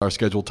Our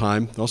scheduled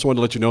time. I also wanted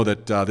to let you know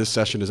that this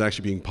session is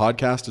actually being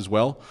podcast as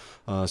well.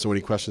 So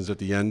any questions at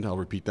the end, I'll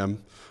repeat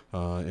them,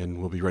 and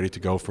we'll be ready to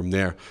go from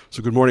there.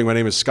 So good morning. My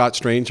name is Scott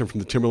Strange. I'm from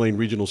the Timberlane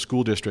Regional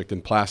School District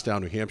in Plastow,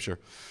 New Hampshire.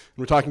 And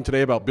we're talking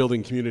today about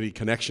building community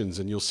connections.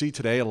 And you'll see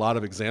today a lot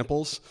of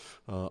examples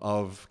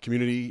of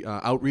community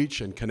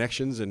outreach and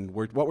connections. And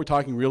what we're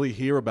talking really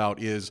here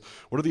about is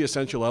what are the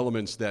essential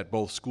elements that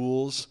both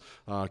schools,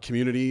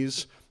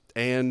 communities,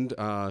 and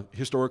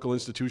historical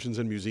institutions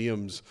and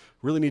museums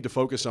really need to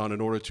focus on in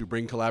order to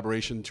bring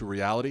collaboration to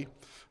reality.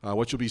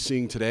 What you'll be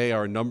seeing today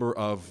are a number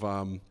of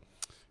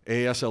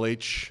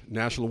AASLH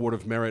National Award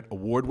of Merit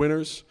award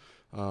winners.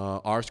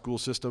 Our school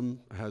system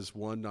has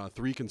won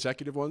 3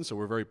 consecutive ones, so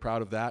we're very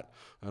proud of that.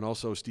 And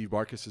also Steve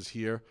Barkas is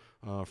here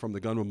from the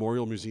Gun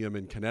Memorial Museum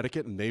in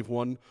Connecticut, and they've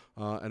won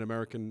an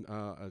American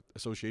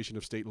Association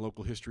of State and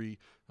Local History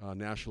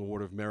National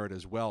Award of Merit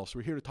as well. So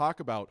we're here to talk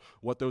about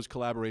what those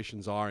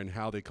collaborations are and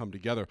how they come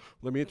together.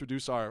 Let me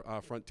introduce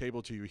our front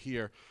table to you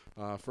here.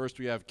 First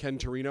we have Ken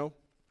Torino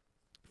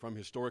from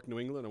Historic New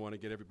England. I want to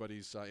get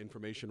everybody's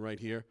information right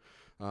here.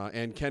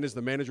 And Ken is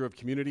the manager of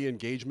community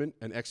engagement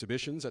and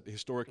exhibitions at the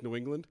Historic New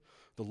England,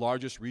 the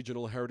largest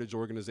regional heritage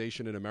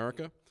organization in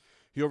America.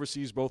 He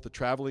oversees both the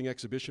traveling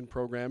exhibition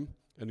program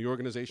and the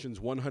organization's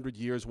 100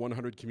 Years,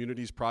 100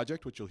 Communities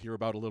project, which you'll hear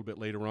about a little bit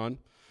later on,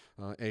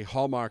 a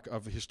hallmark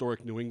of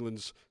Historic New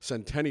England's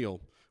centennial,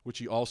 which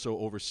he also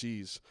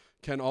oversees.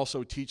 Ken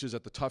also teaches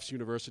at the Tufts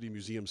University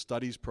Museum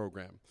Studies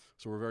program.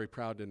 So we're very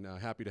proud and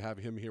happy to have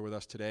him here with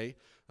us today.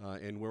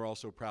 And we're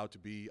also proud to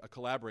be a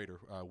collaborator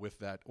with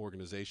that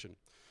organization.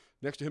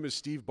 Next to him is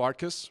Steve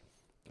Barkas.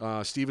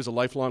 Steve is a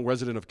lifelong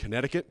resident of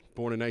Connecticut,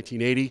 born in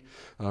 1980,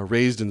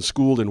 raised and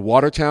schooled in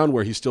Watertown,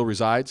 where he still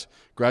resides,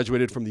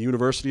 graduated from the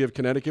University of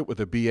Connecticut with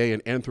a BA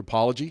in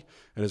anthropology,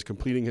 and is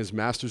completing his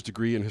master's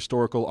degree in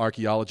historical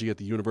archaeology at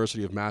the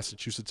University of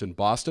Massachusetts in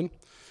Boston.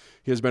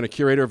 He has been a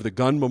curator of the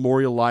Gun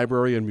Memorial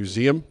Library and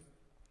Museum.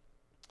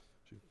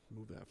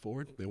 Move that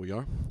forward. There we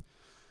are.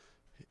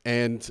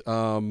 And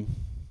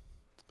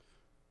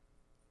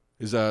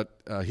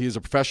he is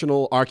a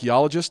professional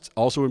archaeologist,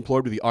 also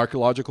employed with the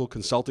Archaeological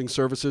Consulting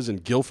Services in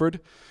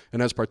Guilford,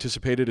 and has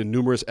participated in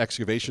numerous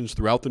excavations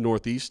throughout the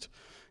Northeast.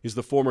 He's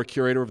the former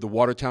curator of the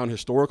Watertown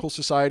Historical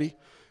Society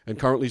and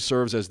currently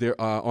serves as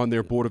on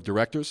their board of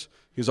directors.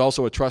 He's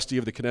also a trustee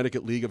of the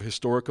Connecticut League of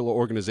Historical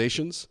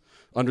Organizations.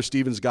 Under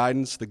Stephen's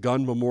guidance, the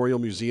Gun Memorial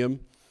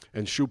Museum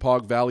and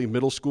Shuppog Valley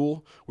Middle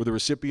School were the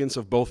recipients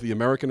of both the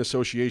American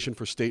Association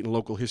for State and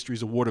Local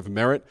History's Award of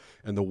Merit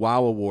and the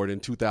WOW Award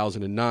in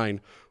 2009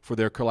 for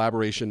their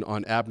collaboration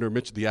on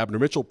the Abner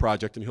Mitchell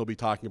Project, and he'll be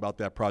talking about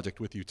that project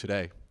with you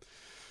today.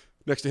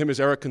 Next to him is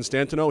Eric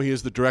Constantino. He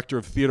is the Director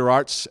of Theater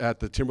Arts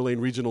at the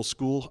Timberlane Regional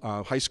School,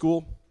 High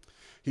School.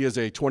 He is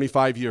a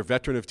 25-year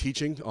veteran of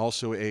teaching,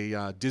 also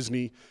a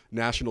Disney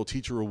National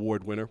Teacher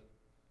Award winner.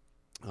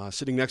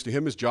 Sitting next to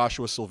him is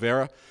Joshua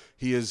Silvera.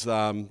 He is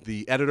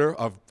the editor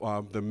of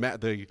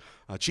the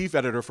chief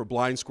editor for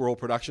Blind Squirrel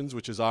Productions,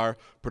 which is our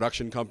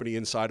production company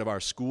inside of our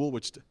school,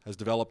 which has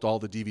developed all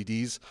the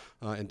DVDs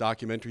and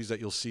documentaries that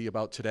you'll see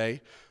about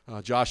today.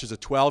 Josh is a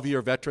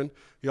 12-year veteran.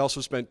 He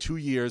also spent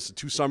 2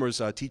 summers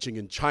teaching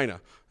in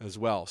China as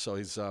well. So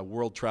he's a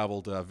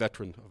world-traveled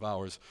veteran of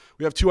ours.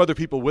 We have 2 other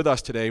people with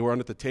us today who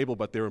aren't at the table,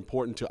 but they're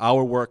important to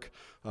our work,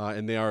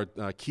 and they are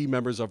key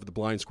members of the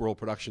Blind Squirrel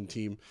production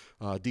team.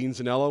 Dean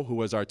Zanello, who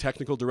was our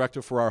technical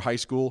director for our high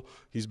school.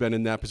 He's been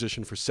in that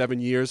position for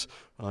 7 years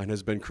and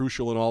has been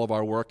crucial in all of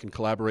our work and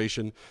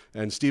collaboration.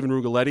 And Stephen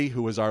Rugaletti,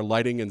 who is our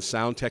lighting and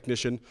sound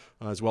technician,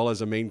 as well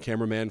as a main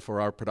cameraman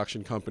for our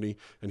production company.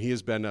 And he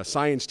has been a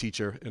science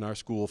teacher in our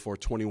school for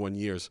 21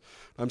 years.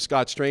 I'm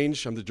Scott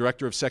Strange. I'm the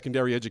Director of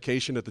Secondary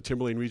Education at the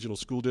Timberlane Regional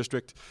School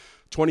District,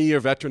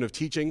 20-year veteran of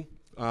teaching.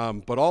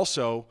 But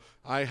also,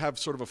 I have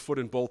sort of a foot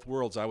in both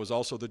worlds. I was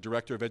also the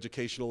Director of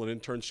Educational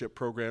and Internship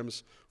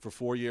Programs for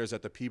 4 years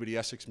at the Peabody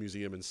Essex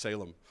Museum in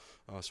Salem.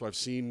 So I've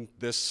seen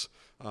this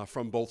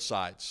from both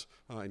sides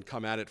and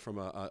come at it from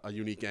a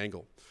unique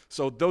angle.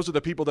 So those are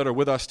the people that are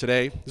with us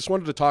today. Just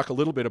wanted to talk a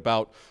little bit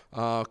about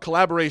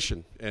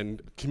collaboration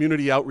and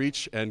community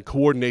outreach and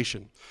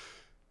coordination,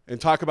 and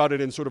talk about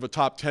it in sort of a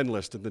top 10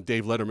 list in the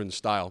Dave Letterman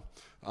style.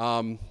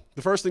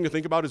 The first thing to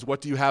think about is,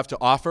 what do you have to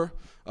offer?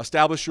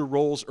 Establish your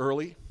roles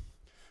early.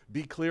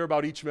 Be clear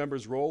about each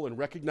member's role and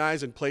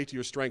recognize and play to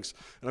your strengths.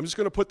 And I'm just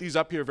going to put these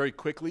up here very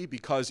quickly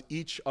because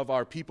each of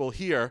our people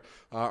here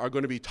are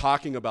going to be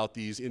talking about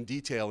these in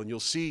detail, and you'll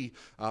see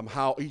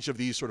how each of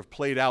these sort of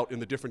played out in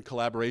the different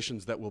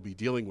collaborations that we'll be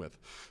dealing with.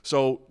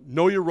 So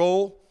know your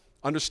role,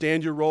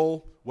 understand your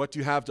role, what do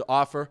you have to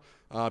offer,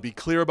 be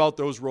clear about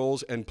those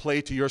roles, and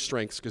play to your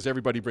strengths, because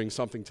everybody brings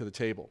something to the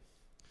table.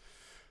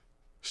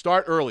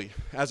 Start early.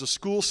 As a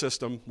school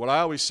system, what I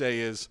always say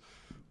is,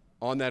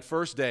 on that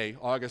first day,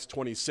 August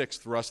 26th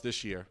for us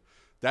this year,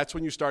 that's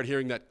when you start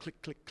hearing that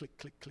click, click, click,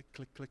 click, click,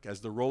 click, click,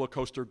 as the roller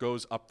coaster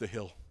goes up the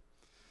hill.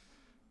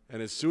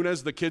 And as soon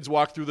as the kids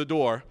walk through the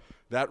door,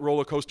 that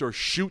roller coaster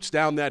shoots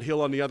down that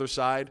hill on the other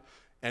side,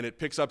 and it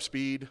picks up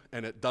speed,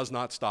 and it does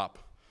not stop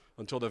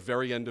until the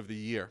very end of the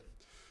year.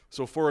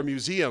 So for a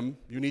museum,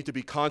 you need to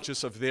be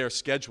conscious of their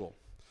schedule.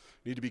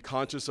 You need to be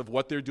conscious of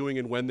what they're doing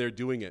and when they're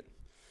doing it.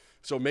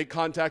 So make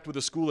contact with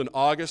a school in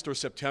August or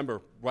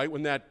September, right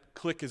when that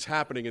click is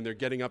happening and they're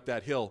getting up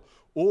that hill.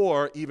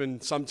 Or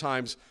even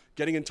sometimes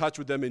getting in touch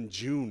with them in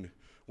June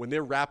when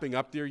they're wrapping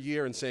up their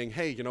year and saying,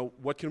 hey,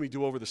 what can we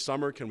do over the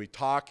summer? Can we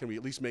talk? Can we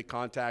at least make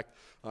contact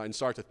and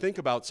start to think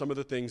about some of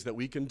the things that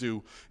we can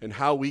do and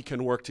how we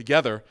can work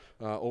together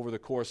over the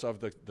course of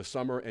the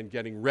summer and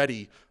getting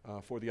ready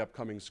for the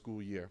upcoming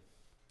school year.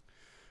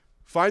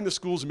 Find the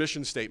school's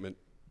mission statement.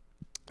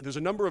 There's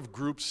a number of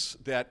groups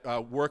that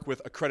work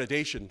with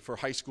accreditation for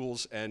high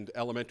schools and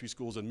elementary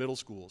schools and middle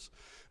schools.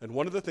 And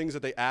one of the things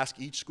that they ask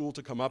each school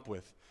to come up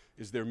with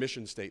is their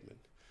mission statement.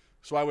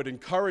 So I would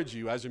encourage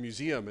you as a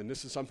museum, and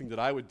this is something that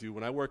I would do.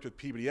 When I worked with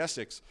Peabody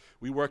Essex,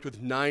 we worked with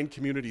 9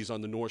 communities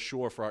on the North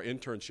Shore for our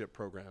internship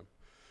program.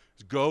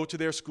 Go to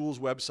their school's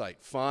website,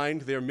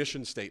 find their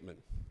mission statement,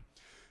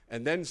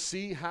 and then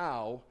see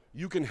how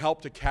you can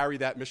help to carry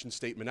that mission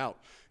statement out.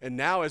 And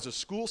now as a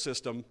school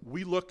system,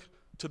 we look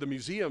to the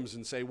museums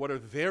and say, what are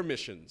their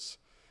missions?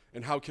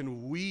 And how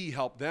can we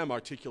help them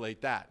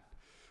articulate that?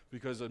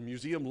 Because a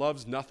museum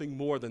loves nothing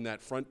more than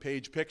that front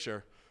page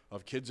picture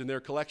of kids in their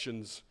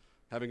collections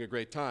having a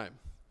great time,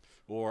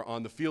 or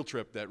on the field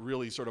trip that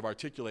really sort of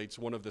articulates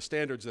one of the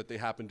standards that they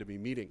happen to be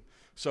meeting.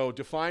 So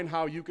define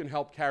how you can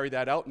help carry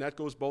that out, and that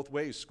goes both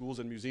ways, schools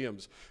and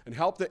museums, and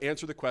help to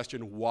answer the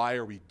question, why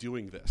are we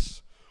doing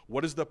this?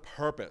 What is the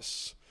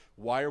purpose?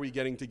 Why are we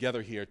getting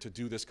together here to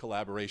do this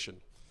collaboration?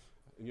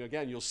 And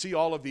again, you'll see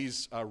all of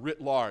these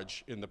writ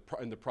large in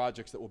the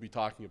projects that we'll be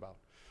talking about.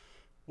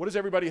 What does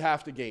everybody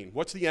have to gain?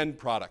 What's the end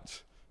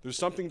product? There's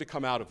something to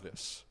come out of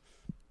this.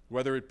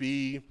 Whether it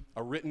be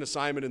a written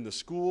assignment in the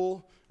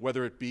school,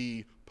 whether it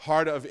be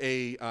part of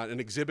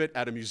an exhibit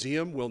at a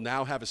museum, we'll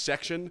now have a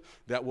section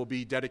that will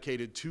be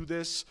dedicated to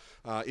this.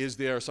 Is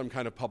there some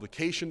kind of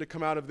publication to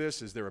come out of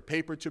this? Is there a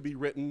paper to be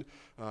written?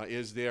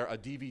 Is there a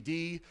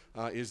DVD?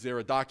 Is there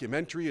a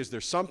documentary?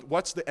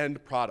 What's the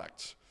end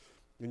product?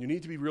 And you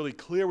need to be really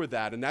clear with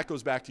that, and that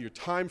goes back to your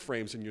time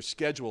frames and your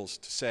schedules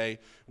to say,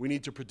 we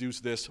need to produce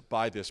this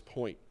by this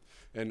point.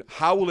 And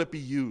how will it be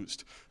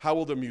used? How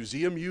will the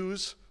museum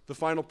use the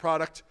final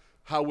product?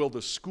 How will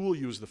the school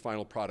use the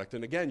final product?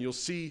 And again, you'll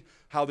see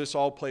how this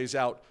all plays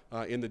out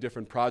in the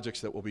different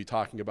projects that we'll be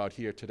talking about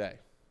here today.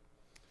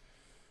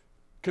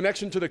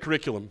 Connection to the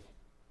curriculum.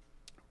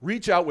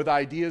 Reach out with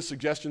ideas,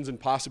 suggestions, and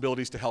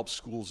possibilities to help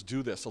schools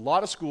do this. A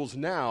lot of schools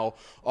now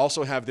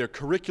also have their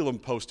curriculum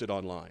posted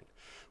online.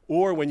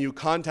 Or when you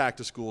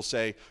contact a school,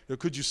 say,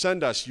 could you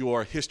send us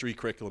your history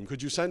curriculum?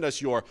 Could you send us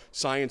your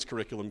science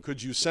curriculum?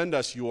 Could you send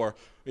us your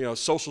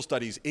social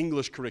studies,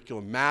 English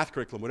curriculum, math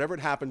curriculum, whatever it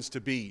happens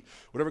to be,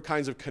 whatever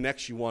kinds of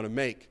connects you want to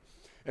make.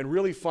 And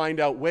really find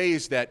out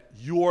ways that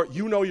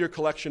you know your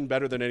collection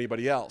better than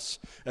anybody else,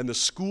 and the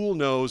school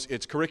knows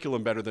its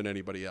curriculum better than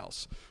anybody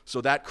else.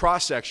 So that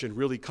cross-section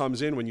really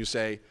comes in when you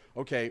say,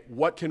 okay,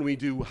 what can we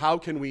do? How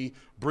can we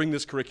bring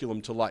this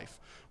curriculum to life?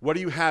 What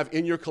do you have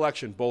in your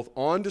collection, both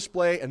on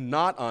display and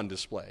not on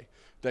display,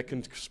 that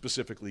can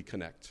specifically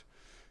connect?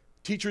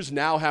 Teachers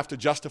now have to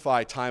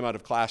time out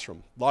of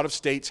classroom. A lot of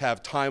states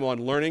have time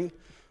on learning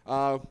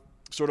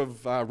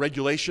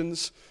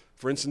regulations.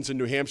 For instance, in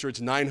New Hampshire,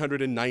 it's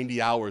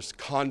 990 hours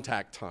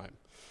contact time.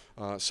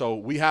 So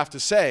we have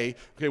to say,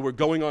 okay, we're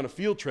going on a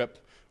field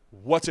trip.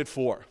 What's it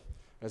for?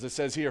 As it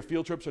says here,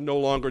 field trips are no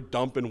longer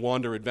dump and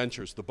wander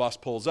adventures. The bus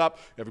pulls up,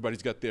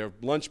 everybody's got their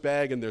lunch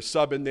bag and their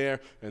sub in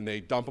there, and they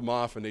dump them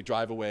off and they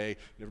drive away,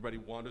 and everybody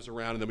wanders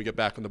around, and then we get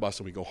back on the bus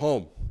and we go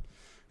home.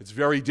 It's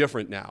very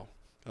different now.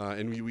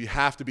 And we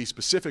have to be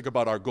specific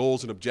about our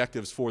goals and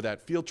objectives for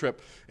that field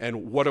trip,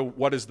 and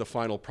what is the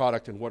final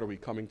product and what are we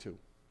coming to.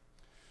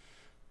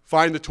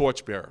 Find the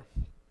torchbearer.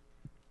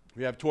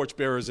 We have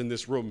torchbearers in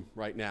this room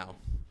right now.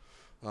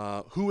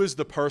 Who is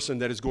the person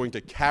that is going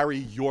to carry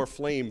your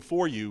flame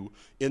for you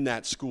in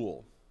that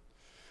school?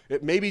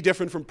 It may be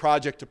different from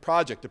project to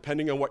project,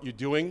 depending on what you're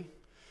doing.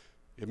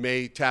 It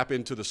may tap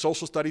into the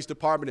social studies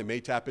department. It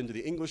may tap into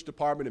the English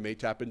department. It may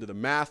tap into the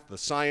math, the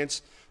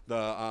science,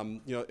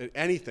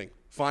 anything.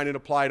 Fine and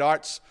applied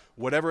arts,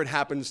 whatever it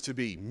happens to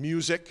be.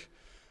 Music.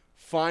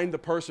 Find the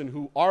person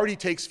who already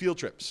takes field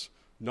trips.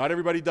 Not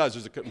everybody does.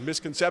 There's a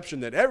misconception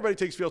that everybody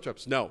takes field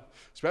trips. No,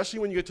 especially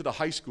when you get to the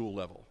high school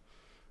level.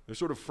 They're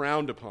sort of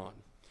frowned upon.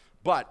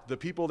 But the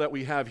people that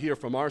we have here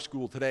from our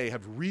school today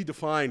have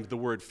redefined the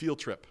word field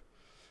trip.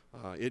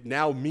 It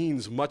now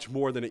means much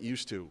more than it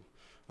used to.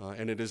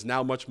 And it is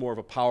now much more of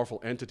a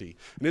powerful entity.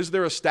 And is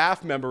there a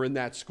staff member in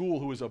that school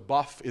who is a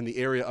buff in the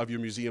area of your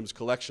museum's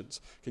collections?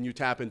 Can you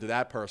tap into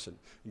that person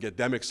and get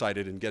them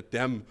excited and get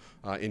them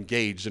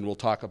engaged? And we'll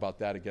talk about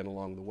that again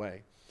along the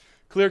way.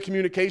 Clear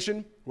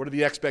communication. What are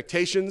the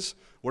expectations?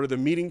 What are the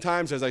meeting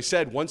times? As I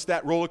said, once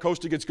that roller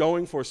coaster gets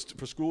going for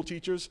school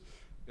teachers,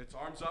 it's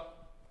arms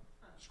up,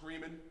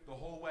 screaming the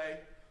whole way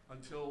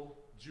until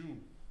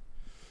June.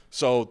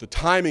 So the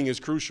timing is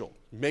crucial.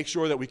 Make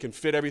sure that we can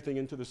fit everything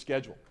into the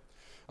schedule.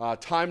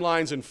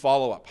 timelines and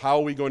follow-up. How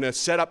are we going to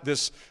set up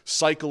this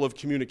cycle of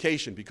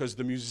communication? Because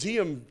the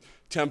museum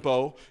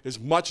tempo is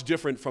much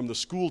different from the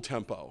school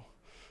tempo.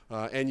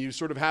 And you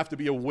sort of have to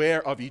be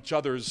aware of each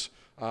other's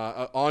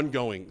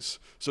ongoings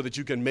so that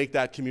you can make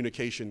that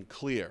communication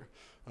clear.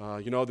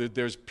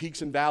 There's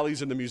peaks and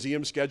valleys in the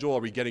museum schedule.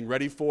 Are we getting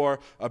ready for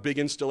a big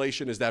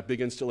installation? Is that big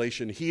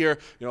installation here?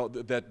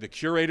 That the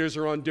curators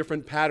are on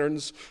different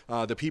patterns.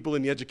 The people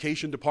in the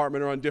education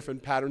department are on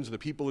different patterns. The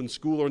people in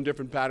school are on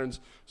different patterns.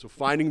 So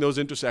finding those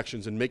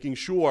intersections and making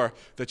sure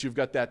that you've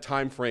got that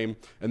time frame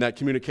and that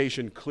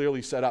communication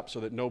clearly set up so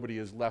that nobody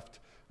is left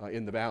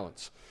in the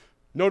balance.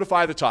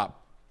 Notify the top.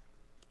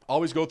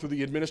 Always go through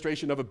the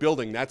administration of a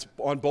building. That's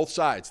on both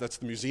sides. That's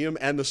the museum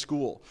and the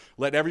school.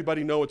 Let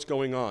everybody know what's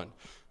going on.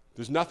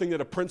 There's nothing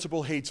that a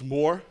principal hates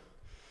more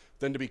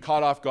than to be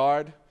caught off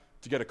guard,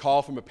 to get a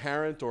call from a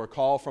parent or a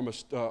call from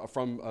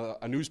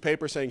a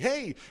newspaper saying,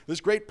 hey,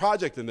 this great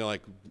project. And they're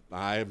like,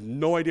 I have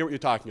no idea what you're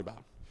talking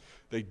about.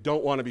 They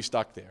don't want to be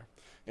stuck there.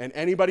 And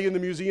anybody in the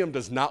museum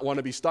does not want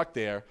to be stuck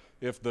there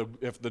if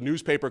the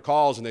newspaper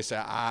calls and they say,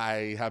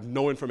 I have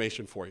no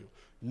information for you.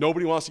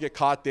 Nobody wants to get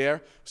caught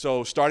there.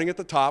 So starting at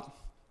the top,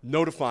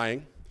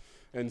 notifying,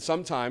 and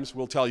sometimes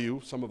we'll tell you,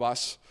 some of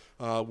us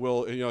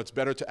it's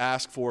better to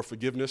ask for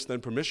forgiveness than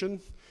permission.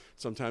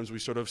 Sometimes we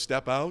sort of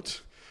step out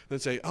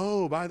and say,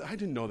 I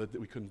didn't know that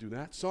we couldn't do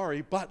that.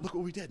 Sorry, but look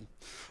what we did.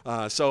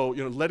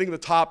 Letting the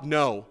top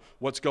know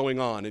what's going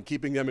on and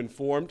keeping them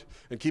informed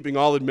and keeping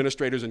all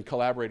administrators and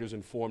collaborators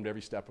informed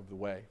every step of the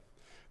way.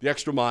 The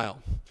extra mile.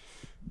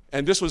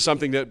 And this was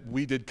something that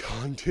we did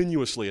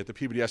continuously at the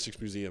Peabody Essex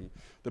Museum,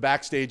 the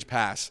backstage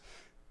pass.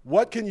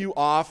 What can you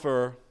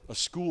offer a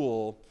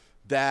school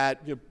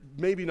that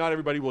maybe not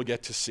everybody will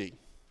get to see?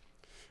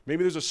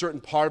 Maybe there's a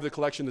certain part of the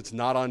collection that's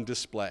not on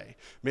display.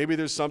 Maybe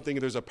there's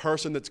a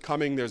person that's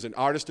coming, there's an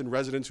artist in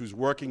residence who's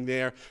working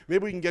there.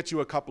 Maybe we can get you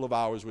a couple of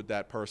hours with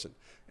that person.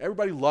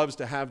 Everybody loves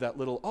to have that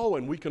little,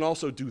 and we can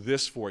also do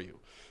this for you.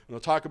 And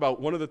I'll talk about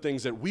one of the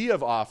things that we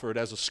have offered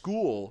as a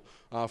school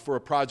for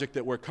a project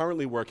that we're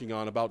currently working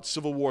on about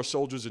Civil War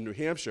soldiers in New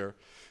Hampshire.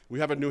 We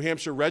have a New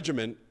Hampshire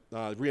regiment,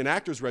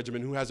 reenactors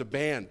regiment, who has a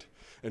band.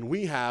 And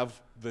we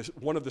have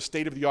one of the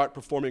state-of-the-art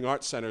performing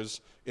arts centers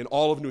in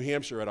all of New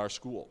Hampshire at our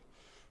school.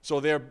 So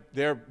their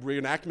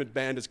reenactment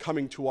band is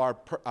coming to our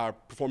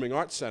performing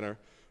arts center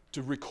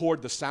to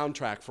record the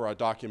soundtrack for our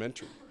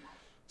documentary.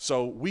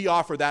 So we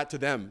offer that to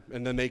them,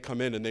 and then they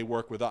come in and they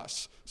work with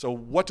us. So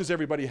what does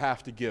everybody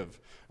have to give?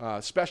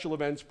 Special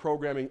events,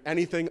 programming,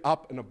 anything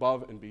up and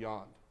above and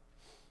beyond.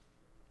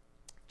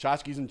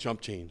 Tchotchkes and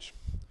chump change.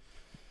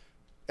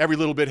 Every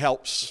little bit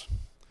helps.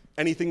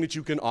 Anything that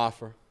you can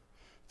offer.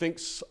 Think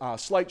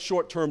slight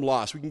short-term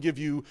loss. We can give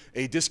you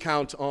a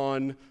discount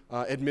on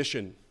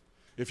admission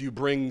if you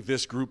bring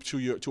this group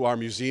to our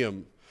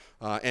museum.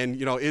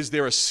 Is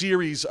there a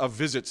series of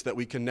visits that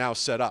we can now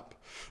set up?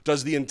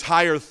 Does the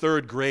entire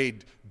third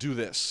grade do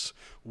this?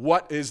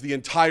 What is the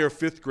entire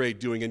fifth grade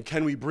doing, and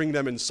can we bring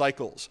them in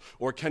cycles?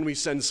 Or can we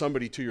send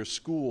somebody to your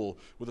school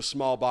with a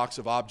small box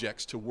of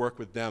objects to work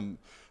with them?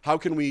 How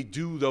can we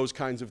do those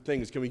kinds of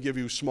things? Can we give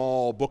you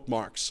small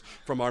bookmarks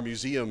from our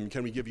museum?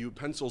 Can we give you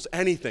pencils?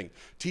 Anything.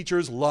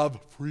 Teachers love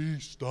free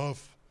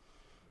stuff.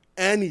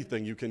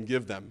 Anything you can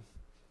give them.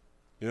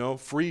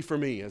 Free for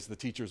me, as the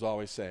teachers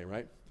always say,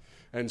 right?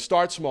 And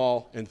start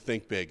small and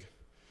think big.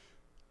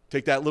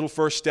 Take that little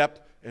first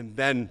step and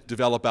then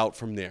develop out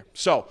from there.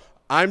 So,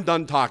 I'm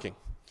done talking.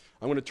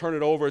 I'm going to turn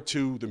it over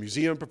to the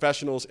museum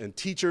professionals and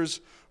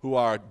teachers who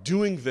are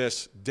doing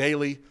this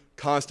daily,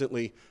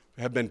 constantly,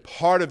 have been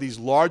part of these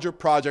larger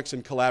projects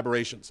and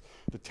collaborations.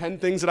 The 10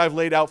 things that I've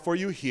laid out for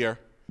you here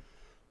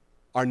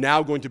are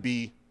now going to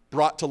be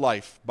brought to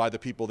life by the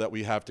people that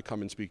we have to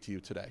come and speak to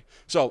you today.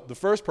 So the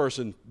first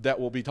person that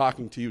will be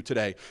talking to you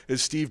today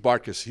is Steve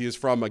Bartkus. He is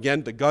from,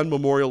 again, the Gunn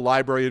Memorial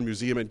Library and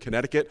Museum in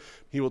Connecticut.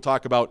 He will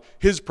talk about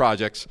his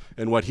projects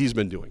and what he's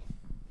been doing.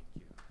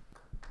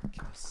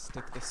 Can I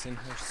stick this in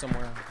here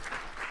somewhere?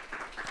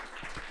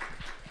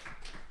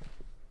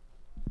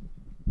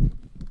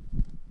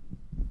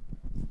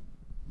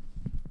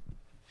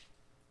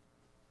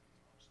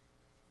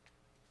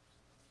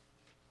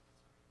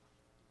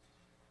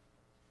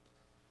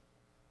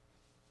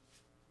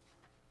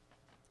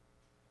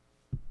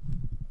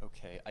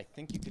 Okay, I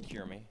think you could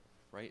hear me,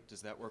 right?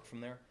 Does that work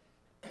from there?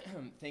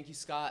 Thank you,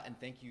 Scott, and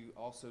thank you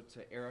also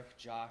to Eric,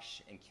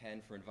 Josh, and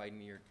Ken for inviting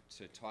me here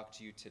to talk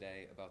to you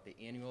today about the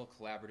annual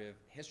collaborative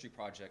history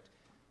project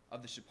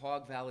of the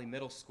Chepaug Valley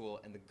Middle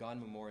School and the Gunn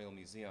Memorial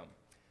Museum.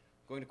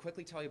 I'm going to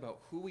quickly tell you about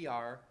who we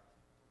are,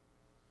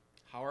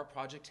 how our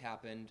project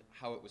happened,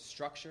 how it was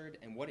structured,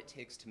 and what it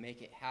takes to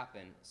make it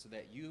happen so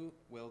that you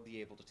will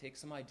be able to take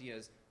some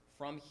ideas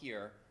from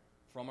here,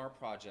 from our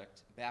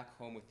project, back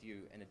home with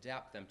you and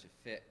adapt them to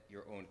fit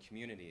your own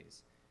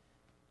communities.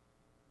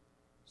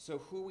 So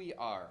who we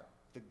are.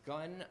 The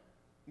Gunn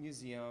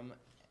Museum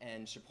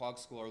and Chepaug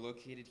School are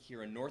located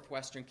here in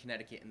northwestern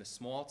Connecticut in the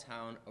small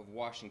town of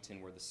Washington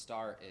where the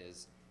Star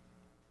is.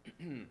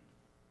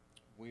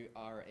 We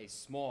are a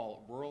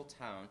small rural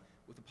town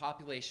with a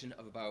population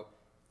of about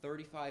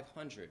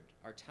 3,500.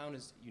 Our town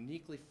is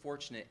uniquely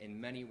fortunate in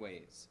many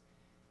ways.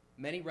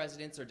 Many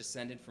residents are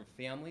descended from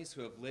families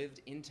who have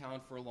lived in town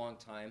for a long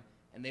time,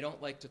 and they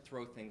don't like to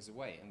throw things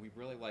away, and we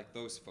really like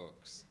those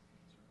folks.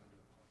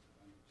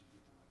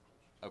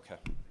 Okay.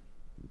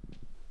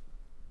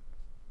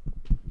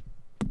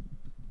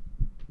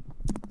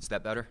 Is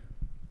that better?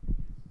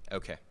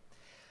 Okay.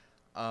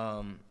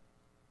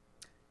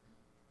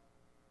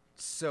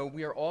 So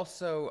we are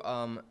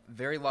also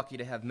very lucky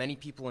to have many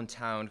people in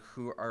town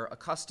who are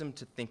accustomed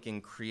to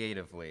thinking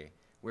creatively.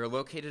 We are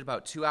located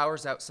about 2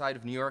 hours outside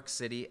of New York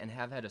City and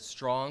have had a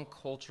strong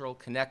cultural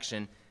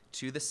connection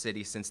to the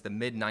city since the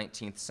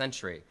mid-19th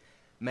century.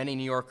 Many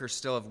New Yorkers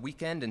still have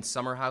weekend and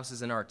summer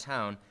houses in our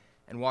town,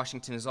 and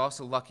Washington is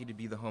also lucky to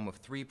be the home of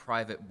 3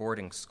 private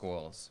boarding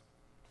schools.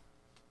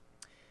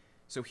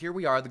 So here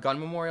we are. The Gun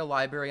Memorial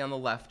Library on the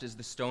left is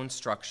the stone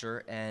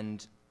structure,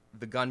 and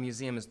the Gun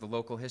Museum is the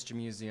local history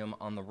museum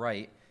on the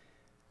right.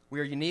 We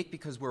are unique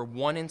because we're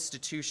one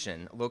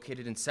institution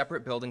located in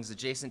separate buildings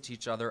adjacent to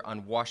each other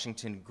on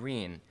Washington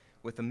Green,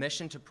 with a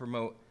mission to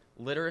promote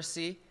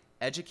literacy,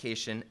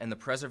 education, and the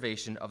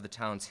preservation of the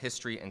town's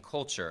history and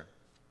culture.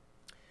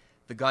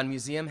 The Gun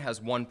Museum has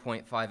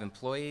 1.5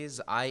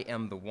 employees. I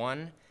am the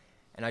one,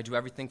 and I do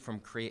everything from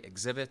create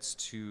exhibits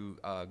to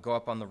go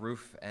up on the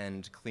roof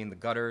and clean the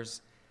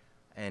gutters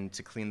and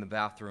to clean the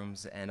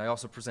bathrooms, and I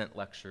also present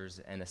lectures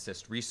and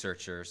assist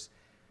researchers.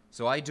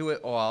 So I do it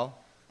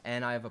all,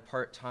 and I have a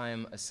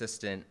part-time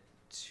assistant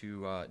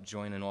to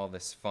join in all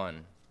this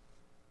fun.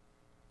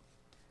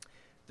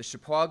 The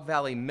Chippewa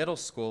Valley Middle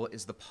School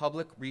is the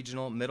public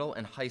regional middle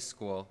and high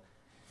school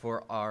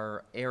for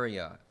our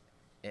area.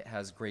 It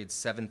has grades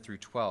 7 through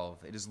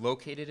 12. It is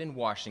located in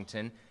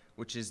Washington,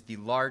 which is the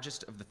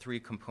largest of the 3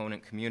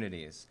 component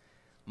communities.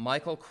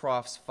 Michael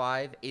Croft's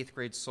 5 8th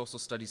grade social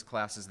studies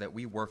classes that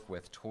we work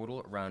with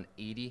total around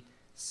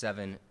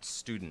 87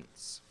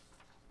 students.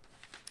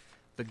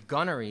 The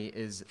Gunnery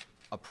is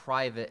a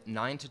private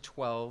 9 to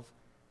 12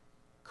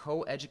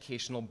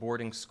 co-educational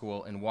boarding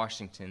school in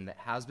Washington that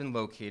has been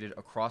located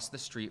across the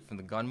street from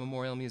the Gun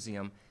Memorial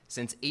Museum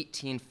since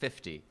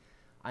 1850.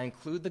 I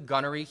include the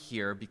Gunnery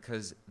here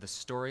because the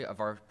story of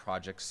our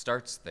project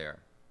starts there.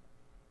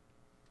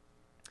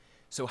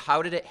 So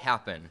how did it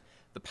happen?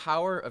 The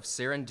power of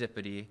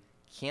serendipity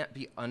can't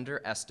be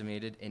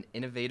underestimated in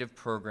innovative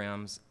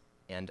programs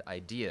and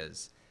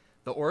ideas.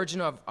 The origin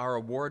of our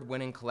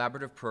award-winning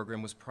collaborative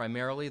program was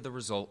primarily the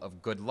result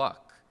of good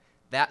luck.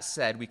 That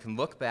said, we can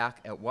look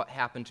back at what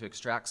happened to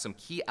extract some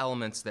key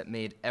elements that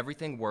made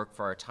everything work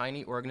for our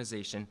tiny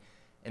organization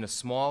in a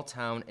small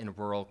town in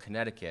rural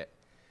Connecticut.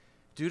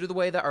 Due to the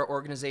way that our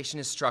organization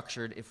is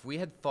structured, if we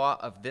had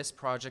thought of this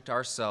project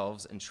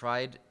ourselves and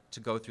tried to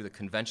go through the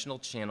conventional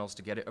channels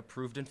to get it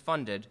approved and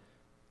funded,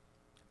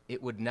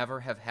 it would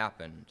never have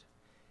happened.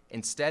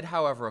 Instead,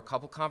 however, a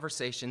couple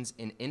conversations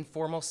in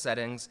informal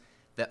settings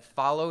that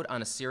followed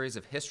on a series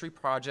of history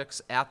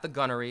projects at the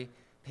Gunnery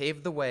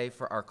paved the way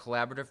for our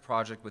collaborative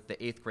project with the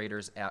 8th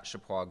graders at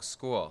Chippewa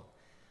School.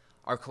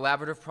 Our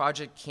collaborative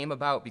project came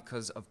about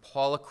because of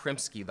Paula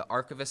Krimsky, the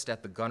archivist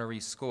at the Gunnery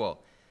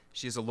School.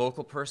 She is a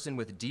local person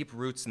with deep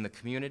roots in the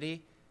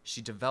community.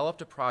 She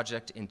developed a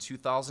project in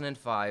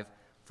 2005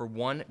 for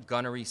one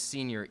Gunnery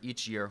senior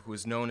each year who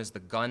is known as the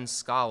Gun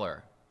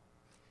Scholar.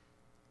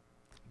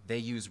 They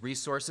use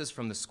resources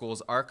from the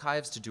school's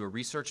archives to do a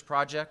research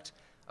project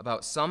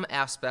about some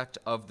aspect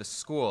of the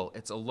school,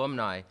 its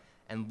alumni,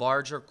 and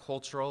larger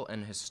cultural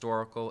and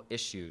historical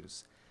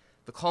issues.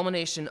 The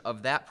culmination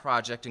of that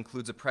project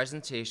includes a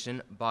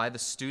presentation by the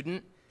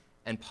student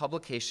and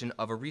publication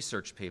of a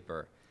research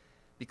paper.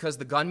 Because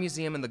the Gun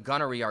Museum and the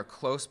Gunnery are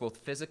close both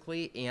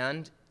physically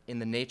and in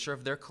the nature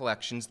of their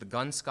collections, the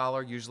Gun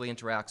Scholar usually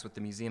interacts with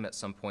the museum at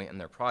some point in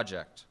their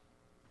project.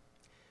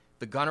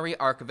 The Gunnery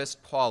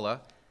archivist,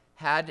 Paula,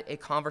 had a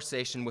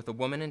conversation with a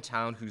woman in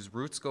town whose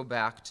roots go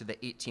back to the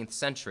 18th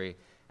century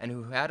and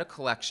who had a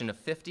collection of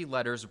 50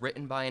 letters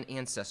written by an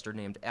ancestor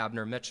named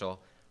Abner Mitchell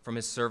from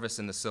his service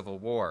in the Civil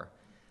War.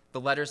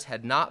 The letters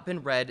had not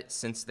been read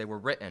since they were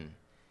written.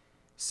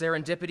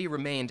 Serendipity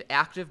remained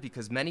active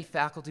because many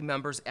faculty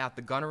members at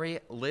the Gunnery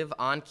live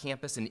on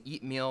campus and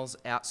eat meals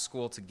at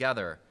school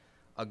together.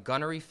 A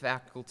Gunnery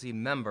faculty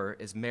member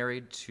is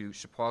married to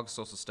Chippewa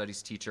social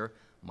studies teacher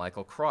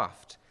Michael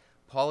Croft.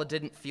 Paula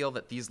didn't feel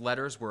that these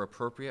letters were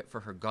appropriate for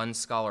her Gun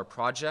Scholar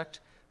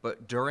project,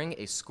 but during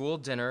a school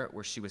dinner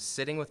where she was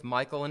sitting with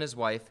Michael and his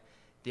wife,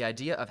 the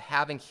idea of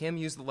having him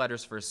use the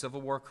letters for a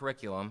Civil War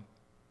curriculum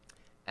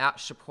at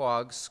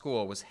Chippewa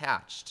School was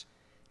hatched.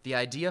 The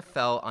idea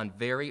fell on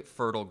very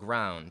fertile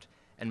ground,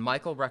 and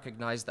Michael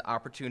recognized the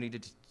opportunity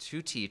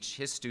to teach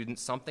his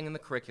students something in the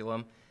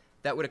curriculum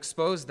that would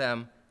expose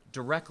them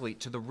directly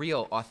to the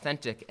real,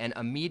 authentic, and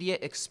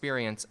immediate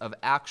experience of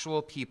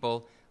actual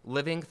people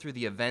living through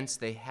the events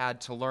they had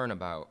to learn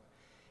about.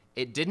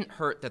 It didn't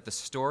hurt that the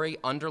story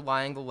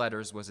underlying the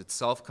letters was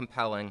itself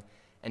compelling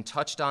and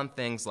touched on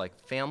things like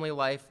family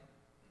life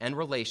and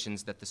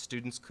relations that the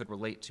students could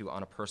relate to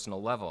on a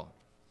personal level.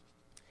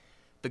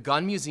 The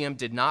Gun Museum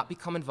did not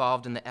become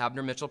involved in the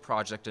Abner Mitchell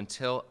project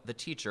until the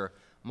teacher,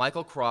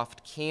 Michael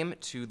Croft, came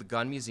to the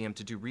Gun Museum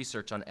to do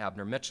research on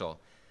Abner Mitchell.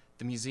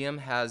 The museum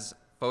has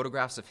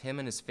photographs of him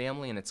and his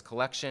family in its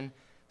collection,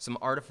 some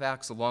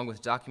artifacts along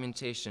with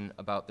documentation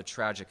about the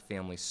tragic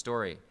family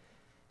story.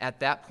 At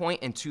that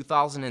point in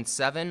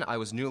 2007, I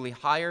was newly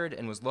hired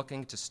and was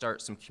looking to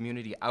start some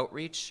community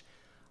outreach.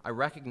 I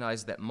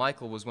recognized that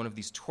Michael was one of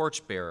these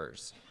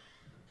torchbearers,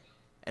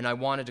 and I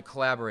wanted to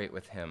collaborate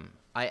with him.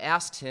 I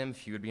asked him if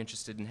he would be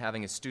interested in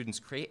having his students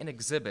create an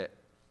exhibit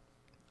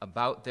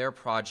about their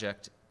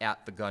project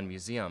at the Gun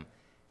Museum.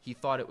 He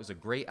thought it was a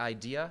great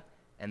idea,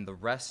 and the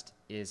rest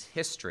is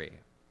history.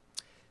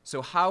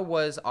 So how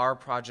was our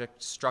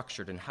project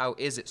structured, and how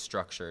is it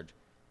structured?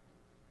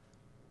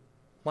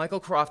 Michael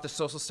Croft, the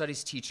social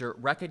studies teacher,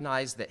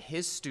 recognized that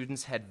his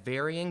students had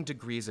varying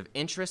degrees of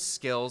interest,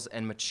 skills,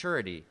 and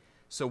maturity.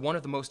 So one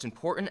of the most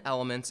important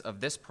elements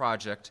of this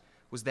project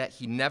was that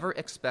he never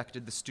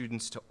expected the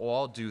students to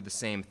all do the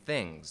same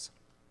things.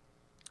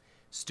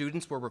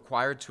 Students were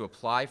required to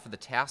apply for the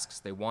tasks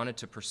they wanted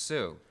to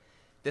pursue.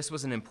 This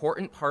was an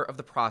important part of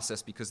the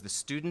process because the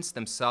students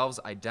themselves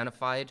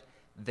identified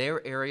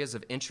their areas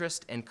of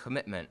interest and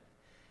commitment.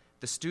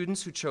 The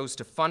students who chose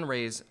to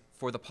fundraise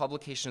for the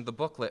publication of the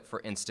booklet,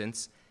 for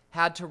instance,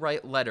 had to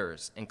write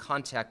letters and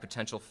contact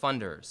potential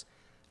funders.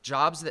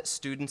 Jobs that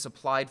students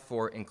applied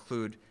for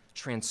include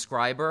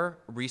transcriber,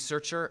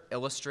 researcher,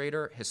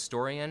 illustrator,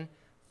 historian,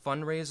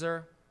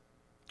 fundraiser,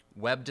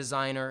 web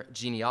designer,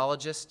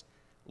 genealogist,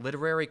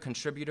 literary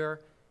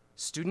contributor,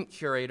 student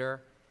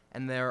curator,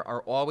 and there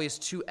are always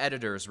 2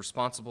 editors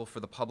responsible for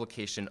the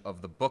publication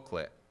of the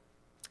booklet.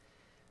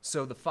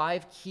 So the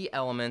 5 key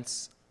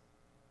elements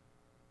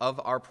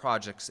of our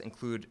projects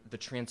include the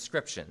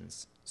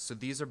transcriptions. So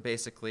these are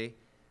basically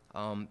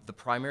the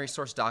primary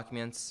source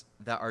documents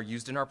that are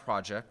used in our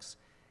projects,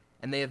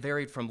 and they have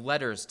varied from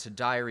letters to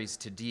diaries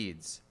to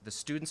deeds. The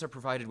students are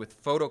provided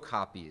with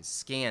photocopies,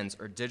 scans,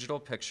 or digital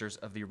pictures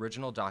of the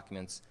original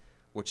documents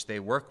which they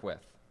work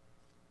with.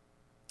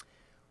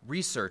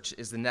 Research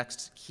is the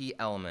next key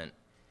element.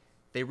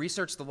 They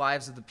research the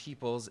lives of the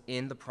peoples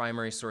in the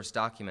primary source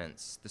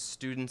documents. The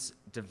students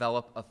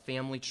develop a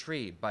family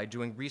tree by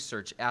doing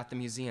research at the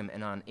museum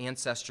and on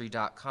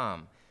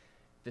Ancestry.com.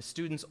 The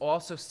students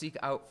also seek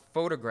out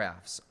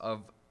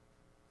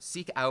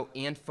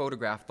and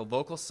photograph the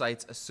local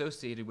sites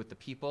associated with the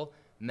people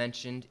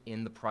mentioned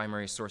in the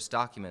primary source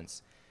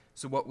documents.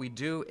 So what we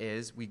do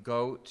is we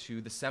go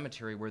to the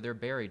cemetery where they're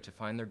buried to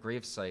find their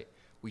gravesite.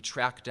 We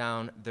track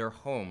down their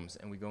homes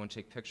and we go and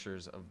take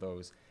pictures of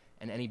those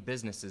and any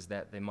businesses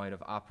that they might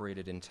have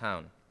operated in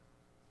town.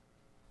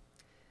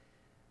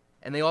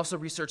 And they also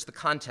research the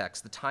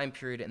context, the time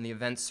period, and the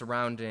events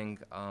surrounding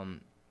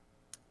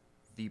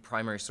the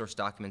primary source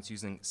documents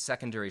using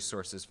secondary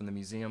sources from the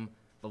museum,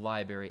 the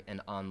library, and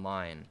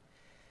online.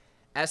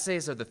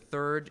 Essays are the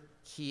third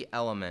key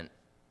element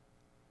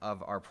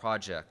of our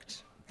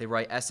project. They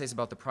write essays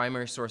about the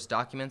primary source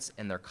documents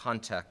and their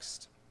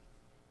context.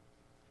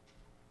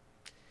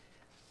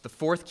 The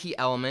fourth key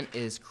element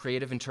is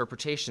creative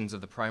interpretations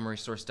of the primary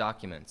source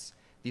documents.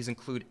 These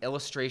include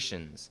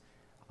illustrations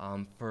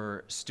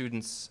for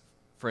students,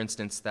 for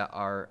instance, that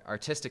are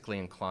artistically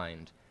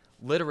inclined,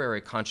 literary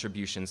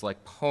contributions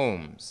like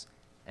poems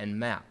and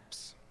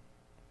maps.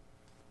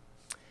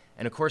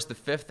 And of course, the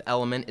fifth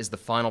element is the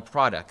final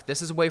product.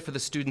 This is a way for the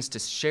students to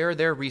share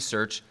their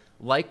research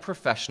like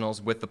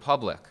professionals with the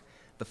public.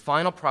 The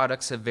final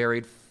products have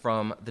varied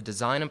from the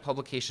design and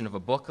publication of a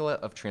booklet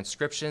of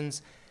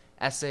transcriptions,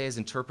 essays,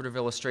 interpretive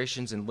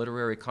illustrations, and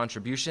literary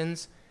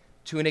contributions,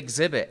 to an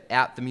exhibit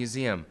at the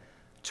museum,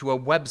 to a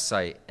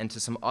website, and to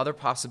some other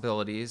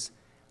possibilities,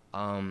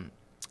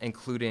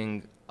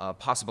 including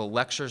possible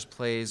lectures,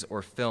 plays,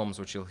 or films,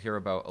 which you'll hear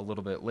about a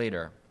little bit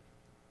later.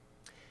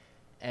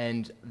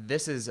 And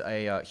this is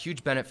a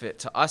huge benefit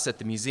to us at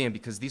the museum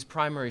because these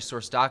primary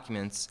source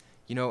documents,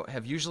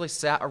 have usually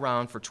sat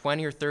around for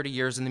 20 or 30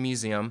 years in the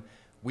museum.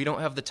 We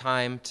don't have the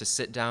time to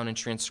sit down and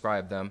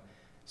transcribe them.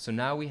 So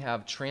now we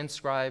have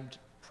transcribed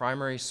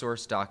primary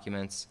source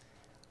documents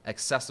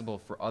accessible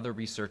for other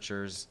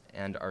researchers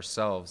and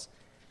ourselves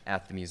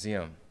at the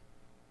museum.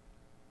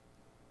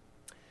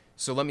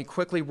 So let me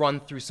quickly run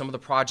through some of the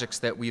projects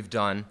that we've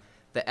done.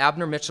 The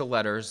Abner Mitchell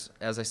letters,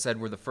 as I said,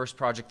 were the first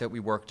project that we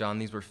worked on.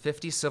 These were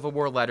 50 Civil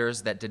War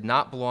letters that did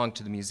not belong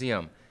to the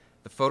museum.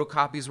 The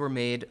photocopies were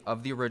made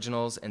of the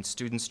originals and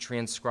students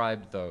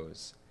transcribed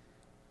those.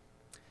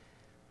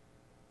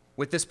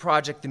 With this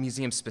project, the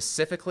museum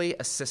specifically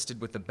assisted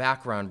with the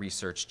background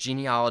research,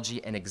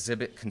 genealogy, and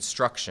exhibit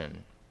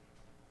construction.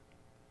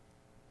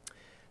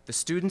 The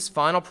students'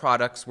 final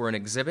products were an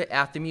exhibit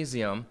at the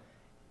museum,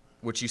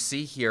 which you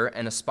see here,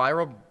 and a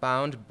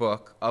spiral-bound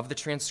book of the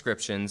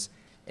transcriptions,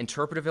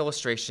 interpretive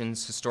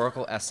illustrations,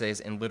 historical essays,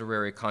 and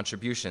literary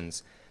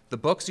contributions. The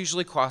books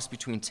usually cost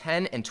between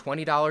 $10 and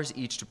 $20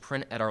 each to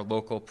print at our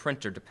local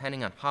printer,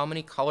 depending on how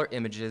many color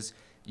images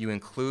you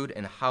include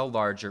and how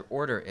large your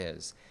order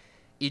is.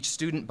 Each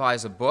student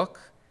buys a book,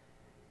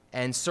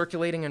 And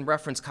circulating and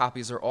reference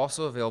copies are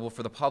also available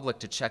for the public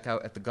to check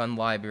out at the Gun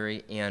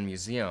Library and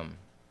Museum.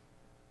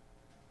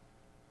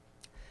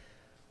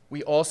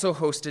 We also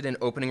hosted an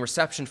opening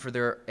reception for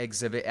their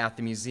exhibit at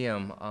the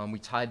museum. We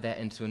tied that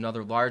into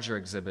another larger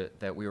exhibit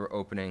that we were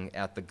opening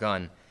at the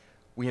Gun.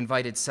 We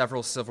invited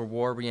several Civil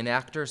War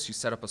reenactors who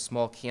set up a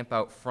small camp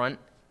out front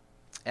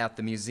at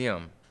the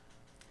museum.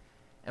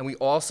 And we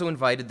also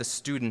invited the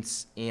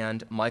students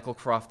and Michael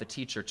Croft, the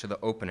teacher, to the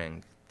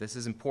opening. This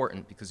is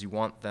important because you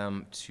want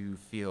them to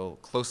feel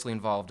closely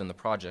involved in the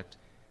project.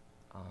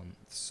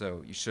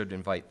 So you should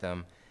invite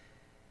them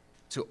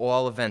to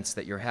all events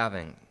that you're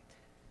having.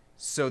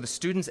 So the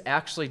students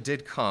actually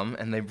did come,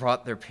 and they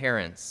brought their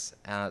parents.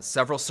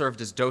 Several served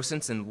as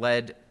docents and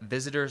led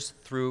visitors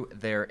through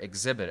their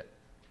exhibit.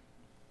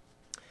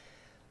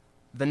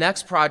 The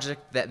next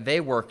project that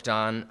they worked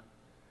on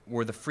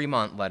were the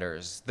Fremont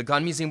letters. The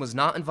Gun Museum was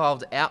not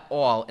involved at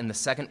all in the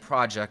second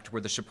project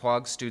where the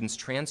Chequaug students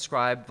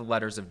transcribed the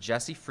letters of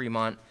Jesse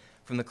Fremont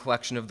from the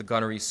collection of the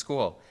Gunnery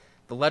School.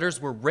 The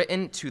letters were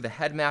written to the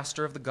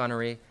headmaster of the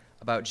gunnery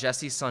about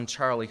Jesse's son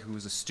Charlie, who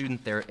was a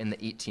student there in the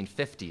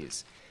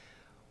 1850s.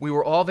 We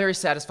were all very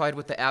satisfied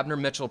with the Abner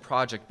Mitchell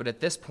project, but at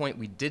this point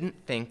we didn't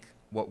think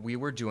what we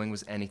were doing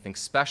was anything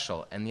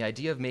special, and the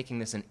idea of making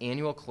this an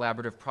annual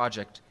collaborative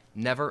project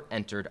never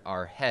entered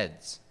our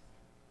heads.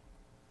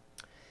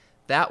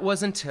 That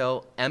was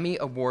until Emmy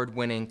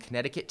Award-winning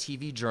Connecticut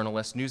TV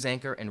journalist, news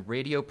anchor, and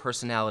radio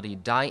personality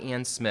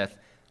Diane Smith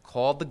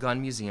called the Gun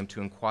Museum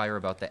to inquire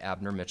about the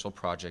Abner Mitchell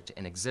project,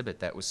 an exhibit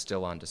that was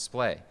still on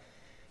display.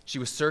 She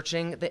was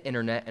searching the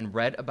internet and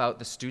read about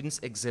the students'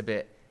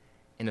 exhibit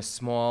in a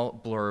small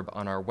blurb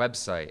on our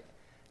website.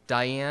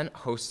 Diane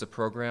hosts a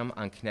program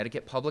on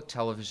Connecticut Public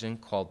Television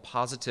called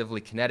Positively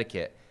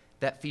Connecticut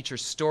that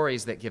features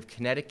stories that give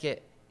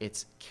Connecticut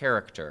its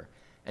character,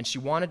 and she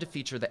wanted to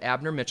feature the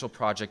Abner Mitchell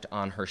project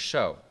on her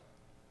show.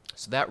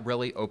 So that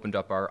really opened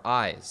up our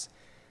eyes.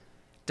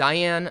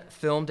 Diane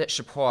filmed at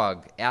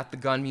Chequaug, at the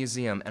Gun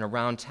Museum, and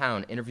around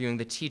town, interviewing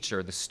the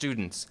teacher, the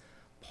students,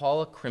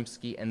 Paula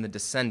Krimsky, and the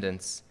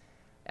descendants,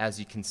 as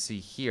you can see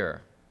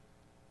here.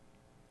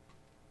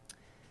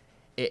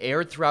 It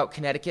aired throughout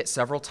Connecticut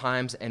several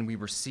times, and we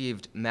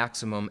received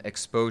maximum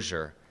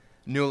exposure.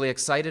 Newly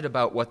excited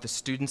about what the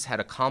students had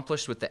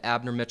accomplished with the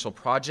Abner Mitchell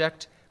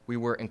project, we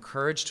were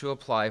encouraged to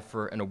apply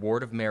for an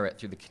award of merit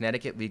through the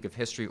Connecticut League of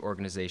History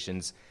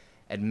Organizations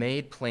and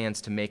made plans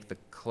to make the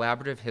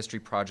collaborative history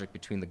project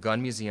between the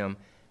Gun Museum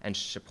and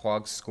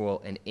Chequaug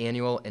School an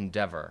annual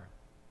endeavor.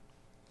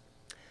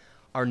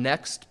 Our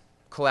next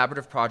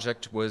collaborative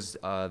project was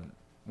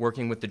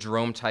working with the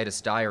Jerome Titus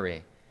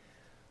Diary.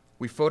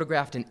 We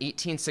photographed an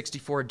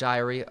 1864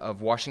 diary of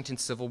Washington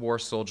Civil War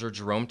soldier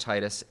Jerome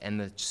Titus, and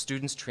the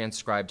students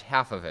transcribed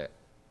half of it.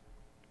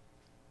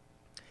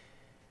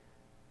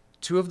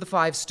 2 of the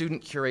 5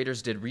 student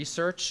curators did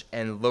research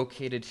and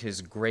located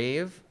his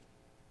grave.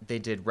 They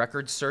did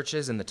record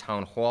searches in the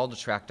town hall to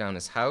track down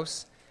his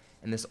house,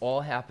 and this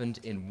all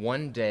happened in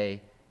one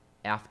day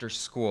after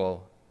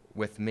school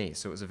with me,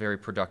 so it was a very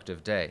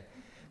productive day.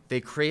 They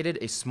created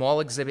a small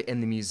exhibit in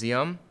the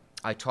museum.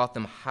 I taught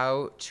them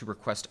how to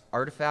request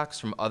artifacts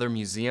from other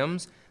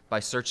museums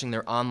by searching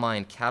their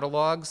online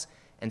catalogs,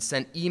 and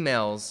sent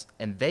emails,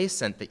 and they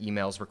sent the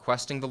emails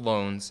requesting the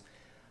loans,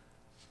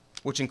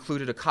 which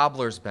included a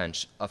cobbler's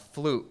bench, a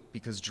flute,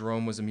 because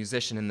Jerome was a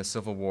musician in the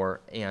Civil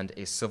War, and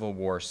a Civil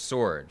War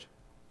sword.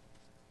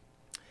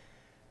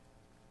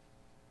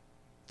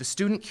 The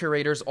student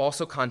curators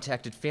also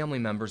contacted family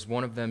members,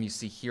 one of them you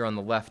see here on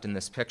the left in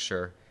this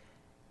picture,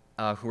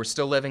 who were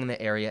still living in the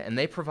area, and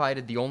they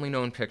provided the only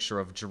known picture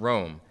of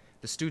Jerome.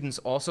 The students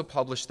also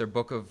published their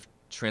book of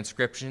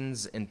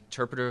transcriptions,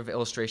 interpretive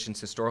illustrations,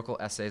 historical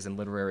essays, and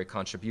literary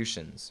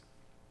contributions.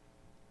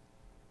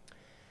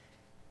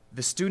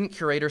 The student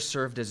curators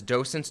served as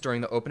docents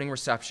during the opening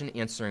reception,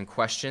 answering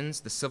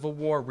questions. The Civil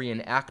War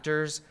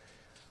reenactors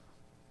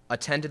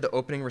attended the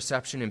opening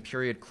reception in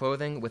period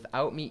clothing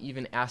without me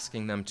even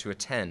asking them to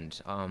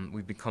attend.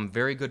 We've become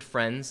very good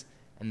friends,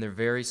 and they're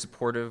very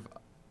supportive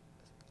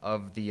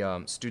of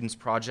the students'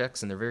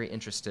 projects, and they're very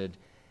interested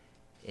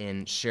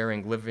in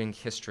sharing living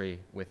history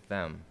with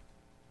them.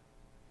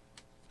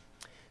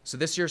 So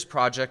this year's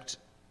project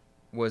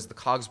was the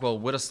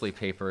Cogswell-Whittlesey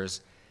papers,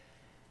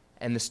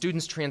 and the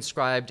students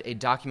transcribed a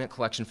document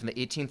collection from the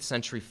 18th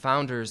century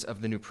founders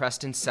of the New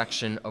Preston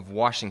section of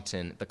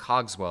Washington, the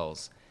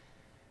Cogswells.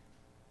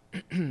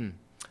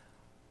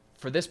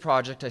 For this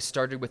project, I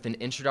started with an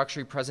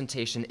introductory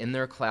presentation in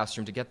their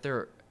classroom to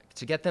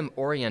get them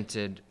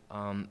oriented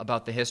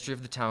about the history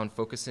of the town,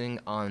 focusing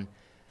on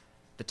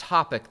the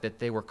topic that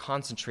they were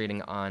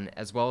concentrating on,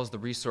 as well as the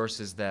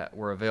resources that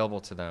were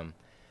available to them.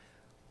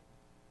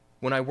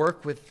 When I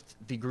worked with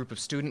the group of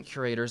student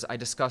curators, I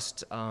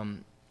discussed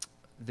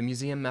the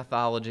museum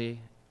methodology,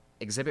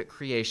 exhibit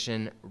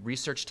creation,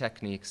 research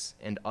techniques,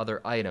 and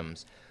other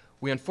items.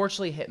 We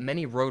unfortunately hit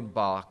many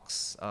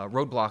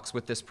roadblocks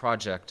with this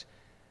project,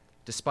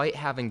 despite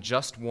having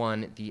just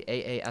won the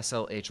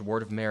AASLH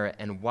Award of Merit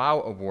and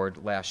WOW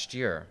Award last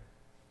year.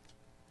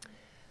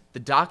 The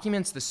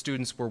documents the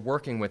students were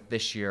working with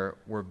this year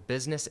were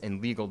business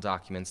and legal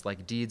documents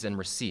like deeds and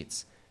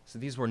receipts. So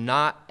these were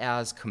not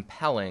as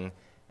compelling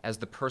as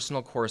the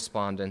personal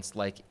correspondence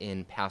like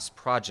in past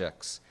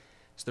projects.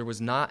 So there was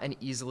not an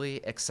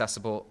easily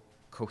accessible,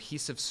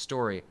 cohesive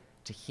story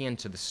to hand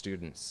to the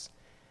students.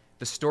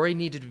 The story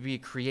needed to be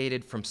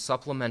created from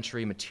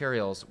supplementary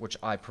materials which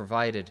I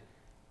provided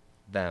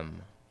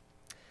them.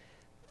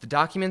 The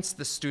documents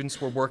the students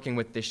were working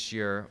with this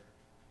year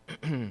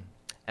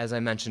as I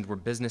mentioned, were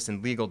business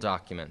and legal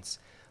documents.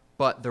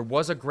 But there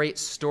was a great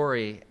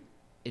story,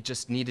 it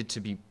just needed to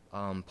be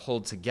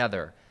pulled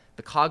together.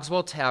 The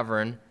Cogswell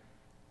Tavern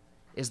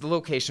is the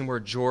location where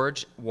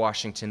George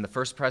Washington, the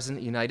first president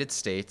of the United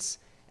States,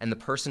 and the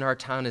person our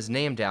town is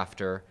named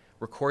after,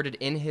 recorded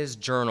in his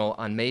journal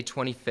on May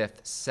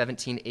 25th,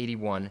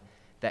 1781,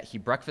 that he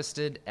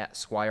breakfasted at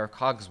Squire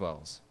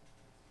Cogswell's.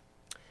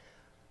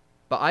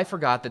 But I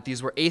forgot that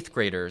these were 8th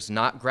graders,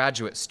 not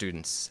graduate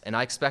students, and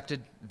I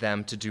expected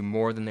them to do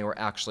more than they were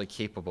actually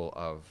capable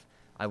of.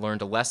 I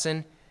learned a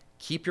lesson: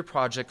 keep your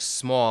projects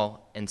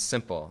small and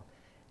simple,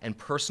 and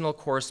personal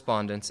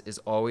correspondence is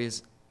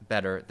always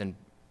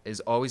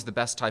the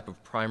best type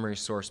of primary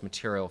source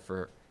material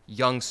for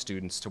young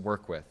students to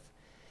work with.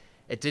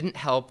 It didn't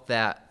help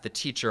that the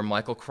teacher,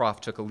 Michael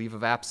Croft, took a leave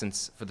of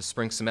absence for the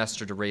spring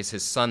semester to raise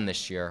his son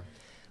this year,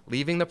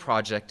 leaving the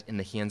project in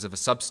the hands of a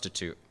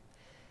substitute.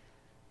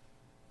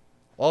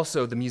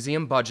 Also, the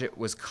museum budget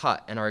was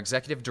cut, and our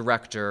executive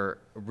director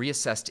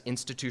reassessed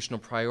institutional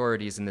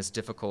priorities in this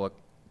difficult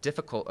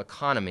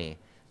economy.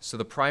 So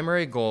the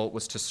primary goal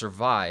was to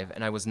survive,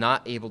 and I was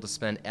not able to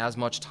spend as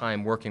much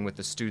time working with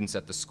the students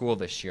at the school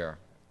this year.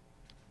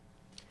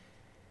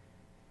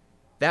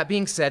 That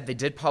being said, they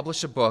did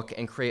publish a book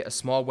and create a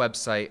small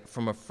website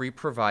from a free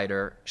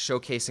provider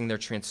showcasing their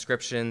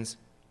transcriptions,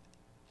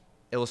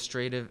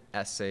 illustrative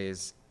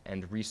essays,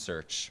 and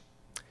research,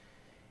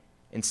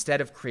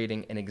 instead of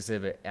creating an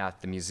exhibit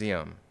at the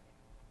museum.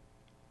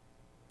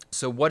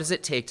 So what does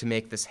it take to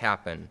make this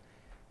happen?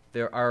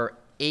 There are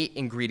 8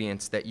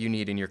 ingredients that you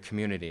need in your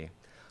community.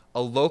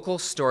 A local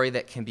story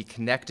that can be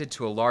connected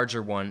to a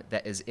larger one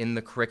that is in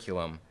the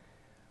curriculum.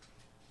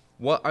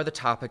 What are the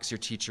topics your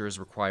teacher is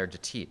required to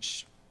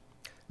teach?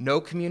 No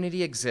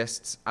community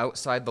exists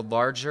outside the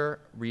larger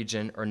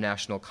region or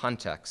national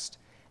context.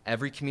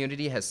 Every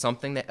community has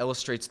something that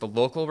illustrates the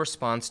local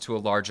response to a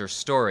larger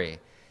story.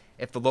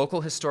 If the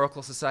local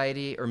historical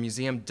society or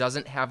museum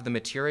doesn't have the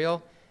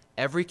material,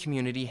 every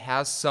community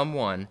has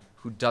someone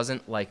who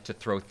doesn't like to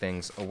throw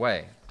things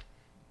away.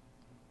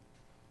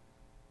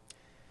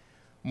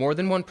 More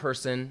than one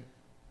person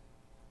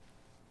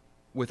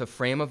with a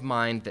frame of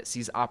mind that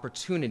sees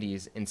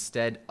opportunities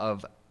instead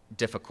of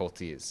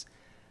difficulties.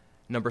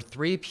 Number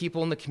 3,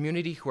 people in the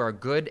community who are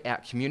good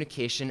at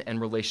communication and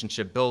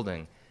relationship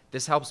building.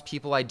 This helps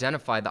people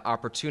identify the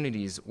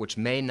opportunities which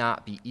may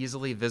not be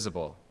easily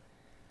visible.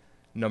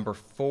 Number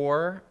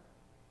 4,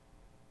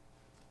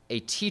 a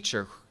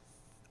teacher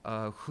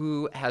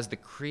who has the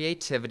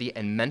creativity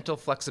and mental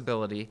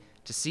flexibility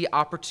to see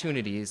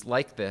opportunities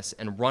like this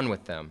and run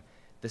with them.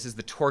 This is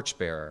the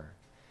torchbearer.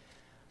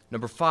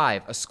 Number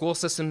 5, a school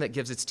system that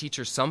gives its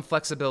teachers some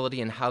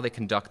flexibility in how they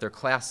conduct their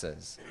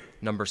classes.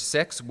 Number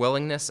 6,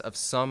 willingness of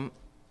some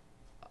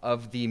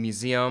of the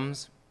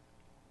museums,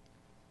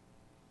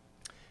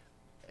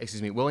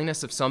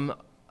 willingness of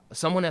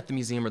someone at the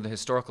museum or the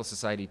historical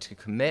society to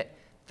commit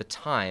the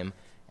time,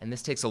 and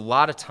this takes a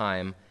lot of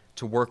time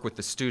to work with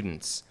the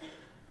students.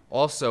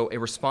 Also, a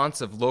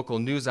responsive local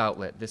news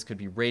outlet, this could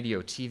be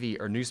radio, TV,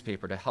 or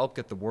newspaper, to help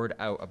get the word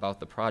out about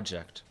the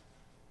project.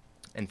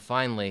 And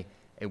finally,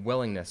 a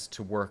willingness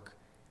to work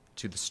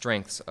to the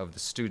strengths of the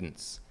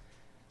students.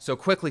 So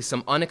quickly,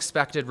 some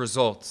unexpected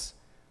results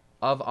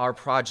of our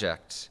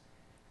project.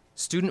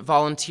 Student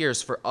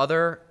volunteers for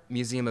other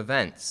museum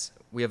events.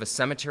 We have a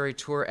cemetery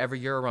tour every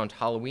year around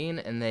Halloween,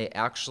 and they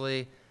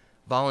actually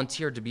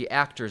volunteered to be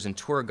actors and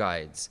tour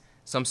guides.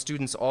 Some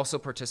students also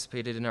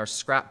participated in our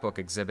scrapbook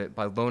exhibit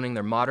by loaning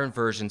their modern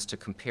versions to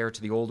compare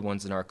to the old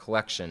ones in our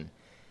collection.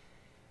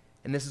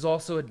 And this is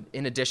also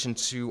in addition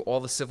to all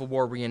the Civil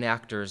War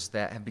reenactors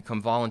that have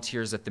become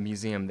volunteers at the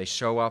museum. They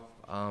show up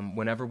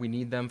whenever we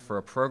need them for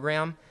a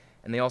program,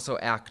 and they also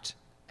act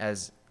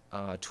as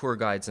tour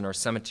guides in our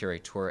cemetery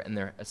tour, and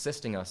they're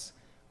assisting us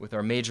with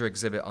our major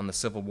exhibit on the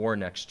Civil War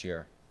next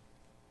year.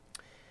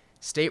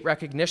 State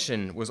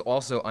recognition was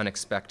also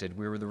unexpected.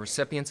 We were the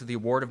recipients of the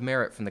Award of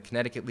Merit from the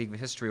Connecticut League of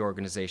History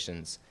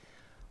Organizations.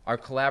 Our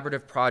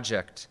collaborative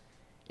project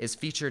is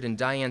featured in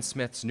Diane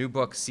Smith's new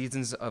book,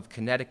 Seasons of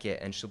Connecticut,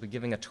 and she'll be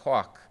giving a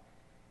talk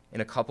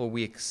in a couple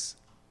weeks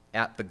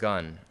at the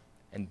Gun,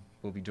 and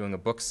we'll be doing a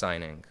book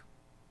signing.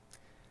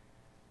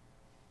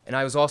 And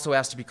I was also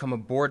asked to become a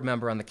board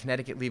member on the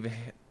Connecticut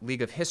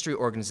League of History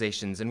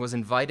Organizations and was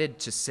invited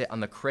to sit on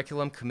the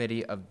curriculum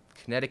committee of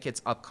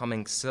Connecticut's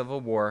upcoming Civil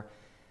War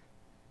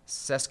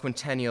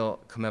sesquicentennial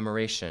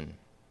commemoration.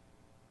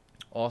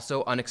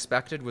 Also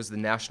unexpected was the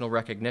national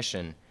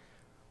recognition.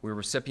 We were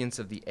recipients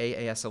of the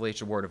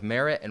AASLH Award of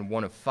Merit and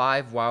one of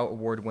 5 WOW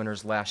Award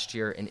winners last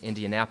year in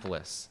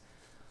Indianapolis.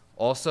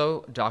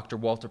 Also, Dr.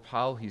 Walter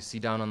Powell, who you see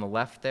down on the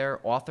left there,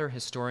 author,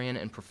 historian,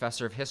 and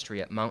professor of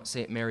history at Mount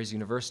St. Mary's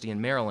University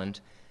in Maryland,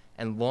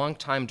 and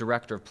longtime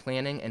director of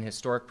planning and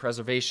historic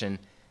preservation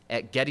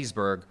at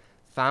Gettysburg,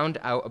 found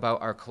out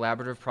about our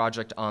collaborative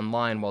project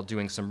online while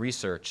doing some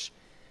research.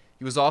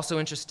 He was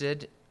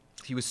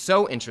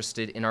so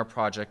interested in our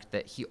project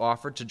that he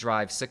offered to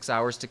drive 6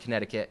 hours to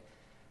Connecticut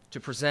to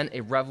present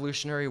a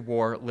Revolutionary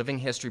War living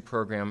history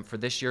program for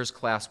this year's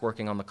class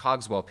working on the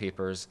Cogswell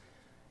papers.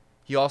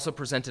 He also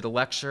presented a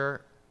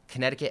lecture,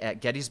 Connecticut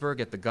at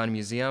Gettysburg at the Gun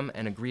Museum,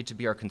 and agreed to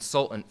be our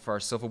consultant for our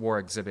Civil War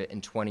exhibit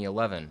in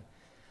 2011.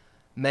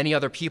 Many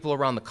other people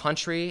around the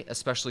country,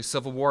 especially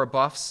Civil War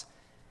buffs,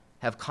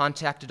 have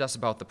contacted us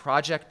about the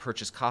project,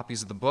 purchased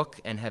copies of the book,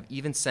 and have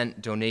even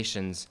sent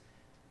donations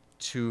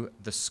to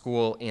the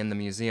school and the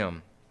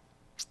museum.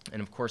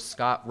 And of course,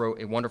 Scott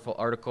wrote a wonderful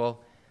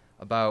article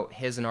about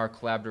his and our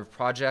collaborative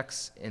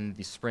projects in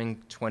the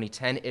spring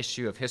 2010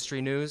 issue of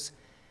History News.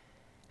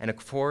 And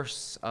of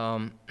course,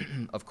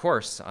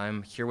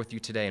 I'm here with you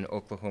today in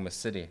Oklahoma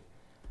City.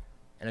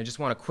 And I just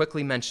want to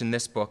quickly mention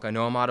this book. I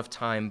know I'm out of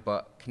time,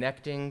 but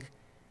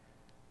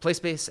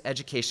Place-Based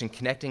Education,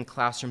 Connecting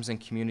Classrooms and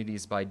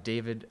Communities by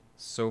David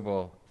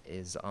Sobel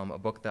is a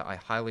book that I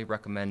highly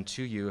recommend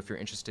to you if you're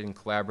interested in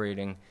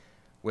collaborating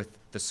with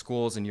the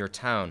schools in your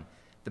town.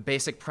 The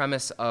basic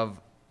premise of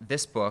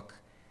this book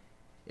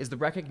is the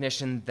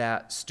recognition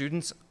that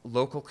students'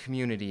 local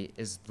community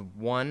is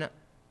one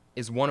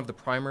of the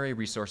primary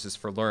resources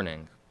for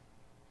learning.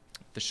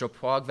 The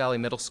Chippewa Valley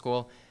Middle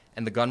School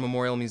and the Gun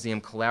Memorial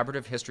Museum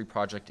Collaborative History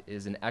Project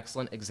is an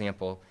excellent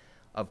example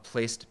of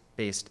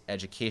place-based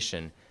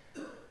education.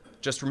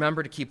 Just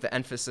remember to keep the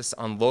emphasis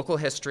on local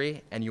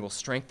history, and you will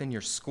strengthen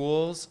your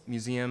schools,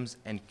 museums,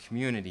 and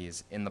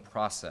communities in the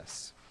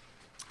process.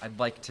 I'd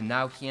like to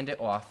now hand it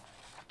off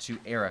to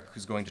Eric,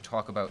 who's going to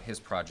talk about his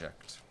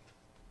project.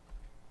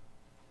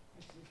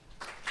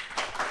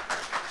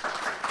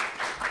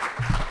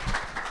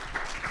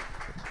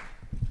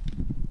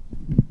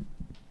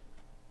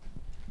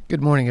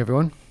 Good morning,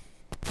 everyone.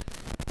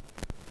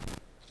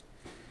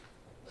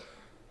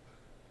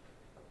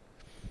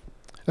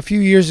 A few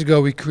years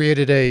ago, we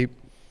created a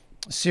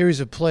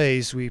series of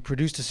plays. We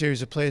produced a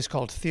series of plays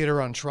called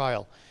Theater on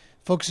Trial,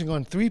 focusing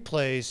on 3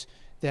 plays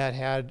that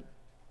had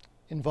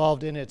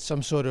involved in it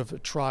some sort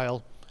of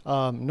trial,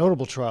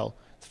 notable trial.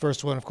 The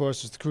first one, of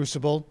course, was The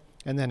Crucible,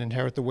 and then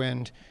Inherit the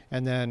Wind,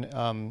 and then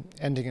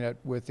ending it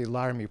with the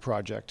Laramie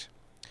Project.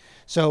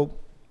 So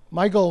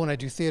my goal when I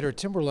do theater at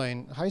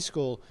Timberlane High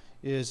School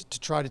is to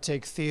try to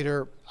take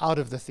theater out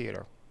of the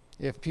theater.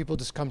 If people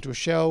just come to a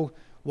show,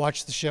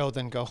 watch the show,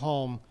 then go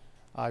home,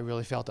 I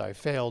really felt I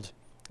failed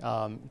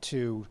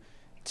to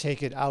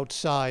take it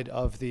outside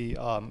of the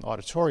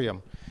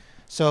auditorium.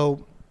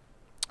 So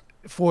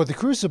for The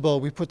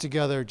Crucible, we put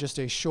together just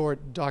a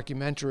short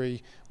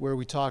documentary where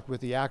we talked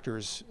with the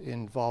actors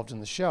involved in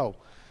the show.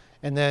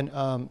 And then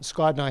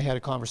Scott and I had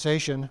a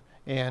conversation,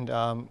 and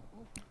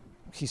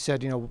he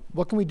said,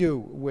 what can we do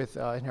with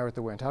Inherit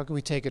the Wind? How can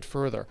we take it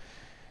further?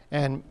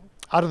 And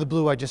out of the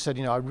blue, I just said,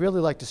 I'd really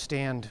like to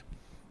stand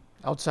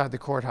outside the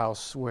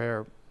courthouse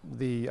where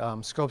the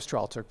Scopes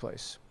trial took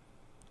place.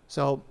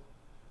 So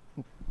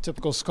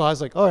typical Scott's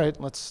like, all right,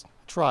 let's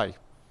try.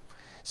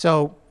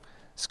 So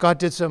Scott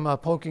did some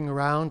poking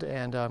around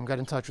and got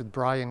in touch with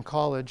Bryan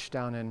College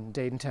down in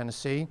Dayton,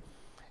 Tennessee,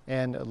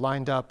 and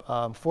lined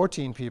up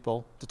 14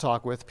 people to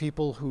talk with,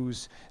 people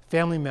whose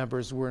family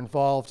members were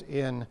involved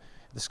in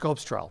the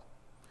Scopes trial.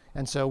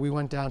 And so we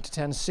went down to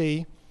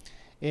Tennessee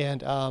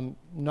and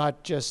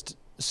not just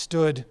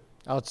stood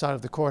outside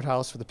of the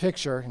courthouse for the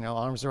picture,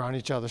 arms around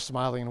each other,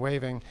 smiling and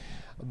waving,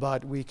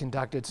 but we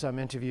conducted some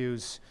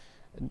interviews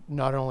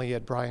not only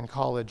at Bryan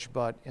College,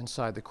 but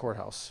inside the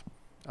courthouse,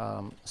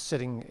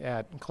 sitting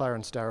at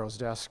Clarence Darrow's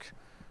desk,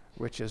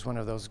 which is one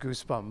of those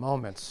goosebump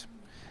moments.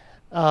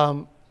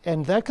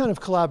 And that kind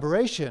of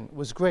collaboration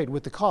was great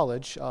with the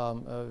college,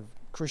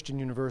 Christian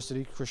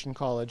University, Christian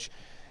College.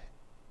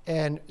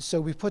 And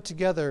so we put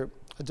together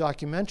a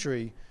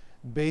documentary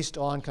based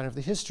on kind of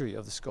the history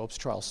of the Scopes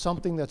trial,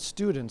 something that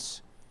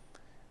students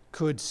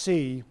could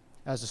see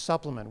as a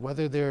supplement,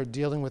 whether they're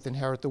dealing with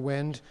Inherit the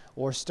Wind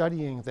or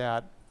studying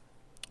that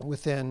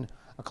within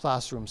a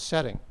classroom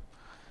setting.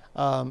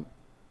 What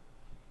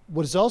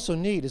is also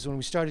neat is when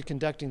we started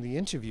conducting the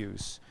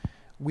interviews,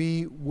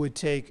 we would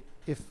take,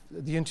 if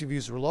the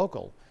interviews were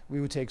local, we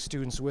would take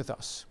students with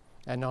us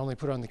and not only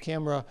put on the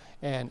camera,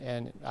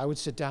 and I would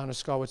sit down, or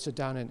Scott would sit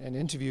down and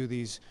interview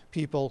these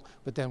people,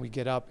 but then we'd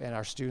get up and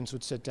our students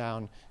would sit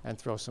down and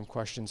throw some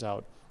questions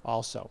out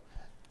also.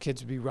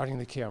 Kids would be running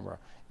the camera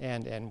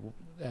and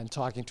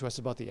talking to us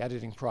about the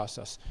editing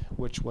process,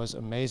 which was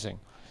amazing.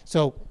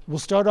 So we'll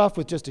start off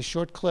with just a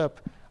short clip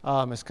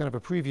as kind of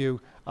a preview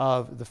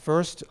of the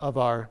first of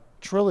our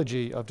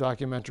trilogy of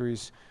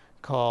documentaries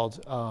called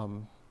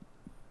on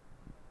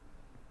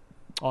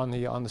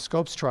the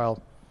Scopes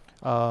trial.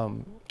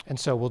 And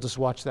so we'll just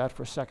watch that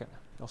for a second.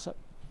 All set?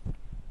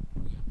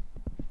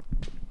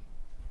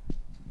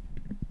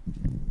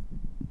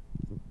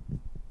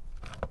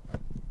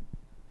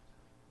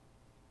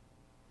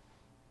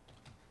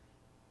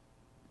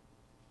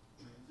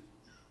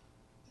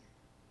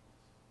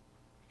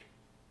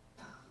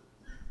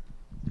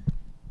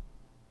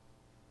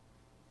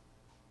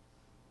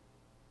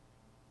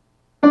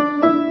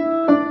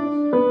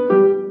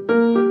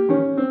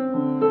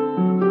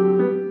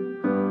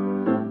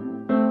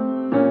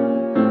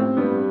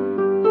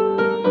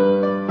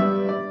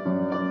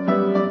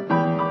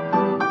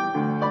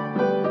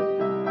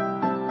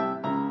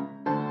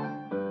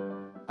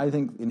 I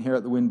think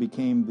Inherit the Wind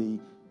became the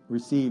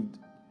received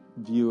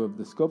view of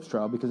the Scopes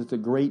trial because it's a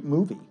great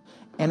movie.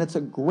 And it's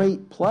a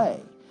great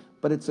play.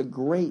 But it's a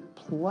great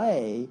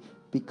play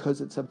because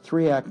it's a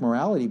 3-act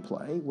morality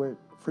play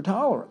for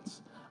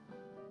tolerance.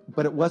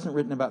 But it wasn't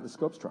written about the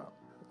Scopes trial.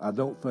 I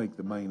don't think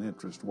the main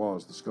interest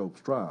was the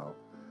Scopes trial,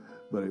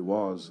 but it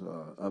was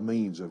a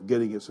means of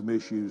getting at some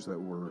issues that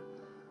were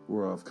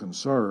of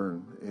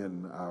concern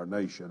in our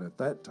nation at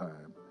that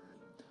time.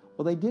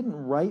 Well, they didn't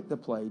write the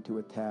play to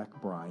attack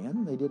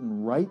Brian. They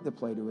didn't write the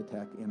play to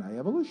attack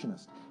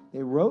anti-evolutionists.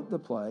 They wrote the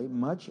play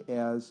much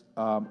as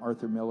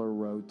Arthur Miller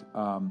wrote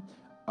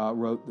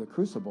The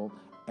Crucible,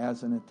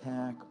 as an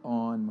attack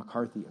on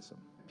McCarthyism.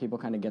 People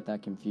kind of get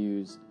that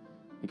confused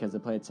because the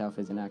play itself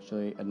isn't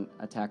actually an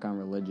attack on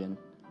religion.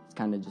 It's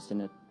kind of just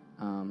a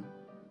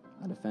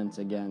defense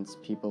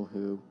against people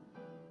who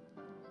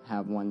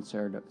have one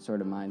sort of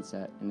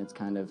mindset, and it's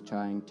kind of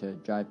trying to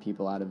drive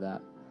people out of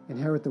that.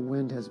 Inherit the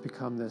Wind has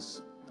become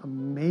this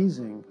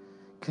amazing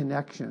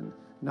connection,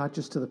 not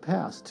just to the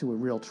past, to a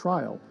real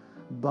trial,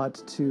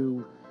 but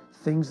to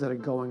things that are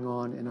going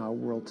on in our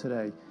world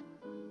today.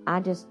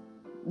 I just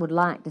would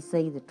like to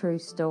see the true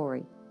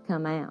story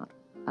come out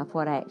of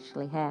what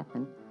actually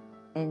happened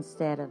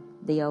instead of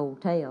the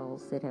old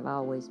tales that have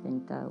always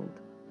been told.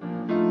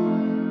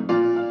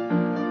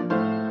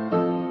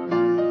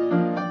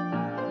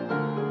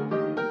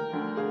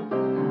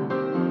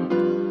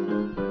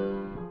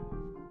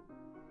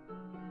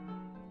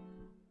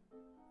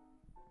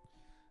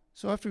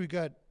 So after we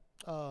got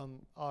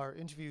our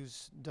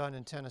interviews done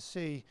in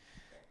Tennessee,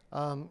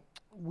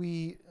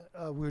 we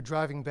were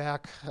driving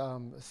back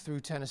through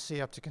Tennessee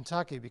up to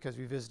Kentucky because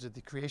we visited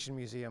the Creation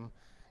Museum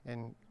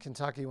in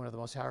Kentucky, one of the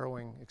most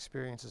harrowing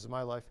experiences of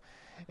my life.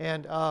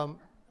 And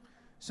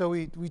so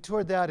we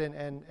toured that,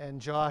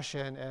 and Josh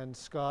and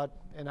Scott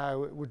and I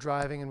were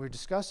driving, and we were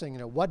discussing,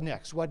 what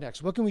next?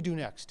 What can we do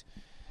next?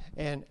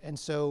 And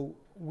so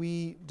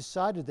we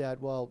decided that,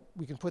 well,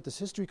 we can put this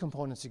history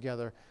components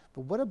together,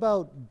 but what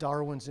about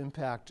Darwin's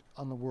impact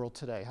on the world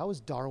today? How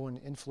has Darwin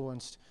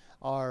influenced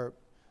our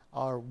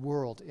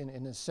world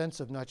in a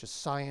sense of not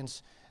just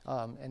science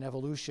and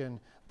evolution,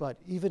 but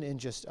even in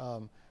just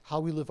how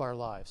we live our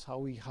lives, how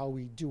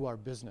we do our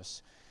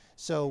business?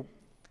 So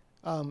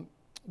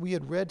we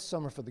had read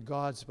Summer for the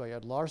Gods by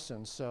Ed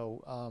Larson,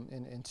 so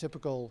in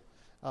typical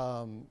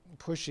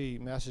pushy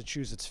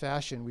Massachusetts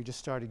fashion, we just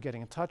started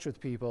getting in touch with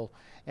people,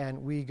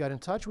 and we got in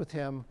touch with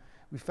him.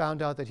 We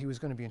found out that he was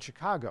going to be in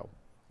Chicago,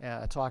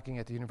 talking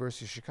at the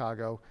University of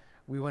Chicago.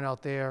 We went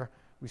out there,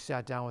 we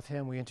sat down with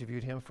him, we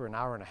interviewed him for an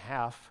hour and a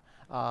half,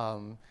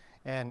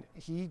 and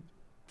he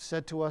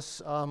said to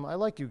us, I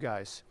like you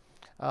guys.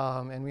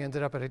 And we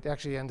ended up at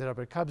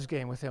a Cubs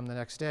game with him the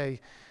next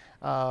day.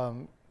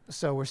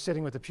 So we're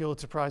sitting with the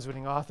Pulitzer Prize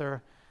winning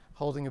author,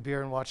 holding a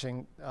beer and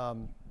watching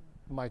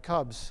my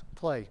Cubs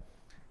play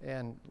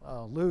and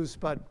lose,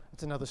 but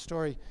it's another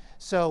story.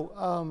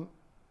 So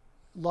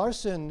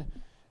Larson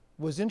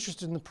was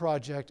interested in the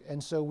project,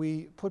 and so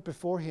we put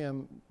before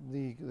him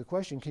the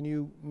question, can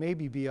you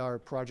maybe be our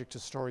project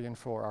historian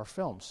for our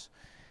films?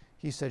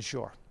 He said,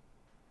 sure.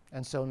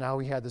 And so now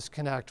we had this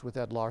connect with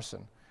Ed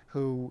Larson,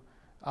 who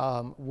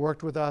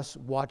worked with us,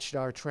 watched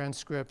our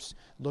transcripts,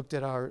 looked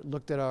at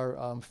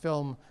our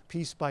film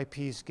piece by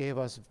piece, gave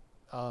us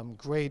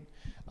great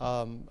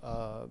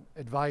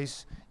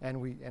advice, and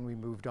we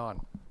moved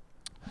on.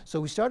 So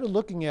we started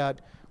looking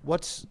at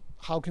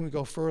how can we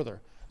go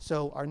further.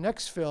 So our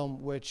next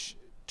film, which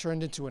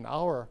turned into an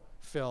hour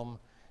film,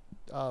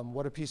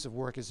 What a Piece of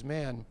Work is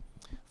Man,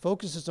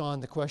 focuses on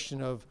the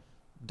question of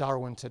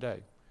Darwin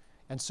today.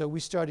 And so we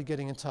started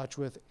getting in touch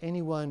with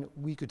anyone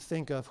we could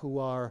think of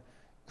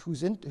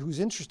who's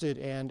interested,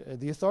 and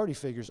the authority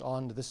figures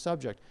on this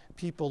subject.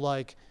 People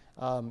like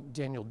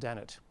Daniel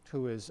Dennett,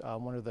 who is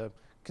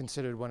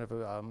considered one of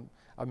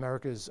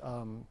America's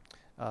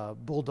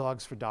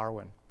bulldogs for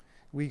Darwin.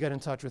 We got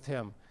in touch with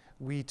him.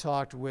 We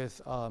talked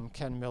with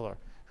Ken Miller,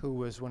 who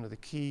was one of the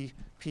key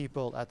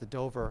people at the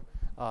Dover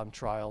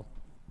trial,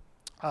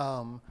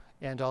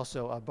 and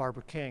also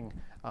Barbara King,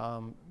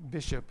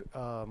 Bishop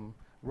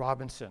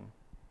Robinson,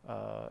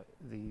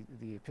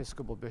 the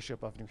Episcopal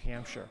Bishop of New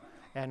Hampshire.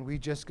 And we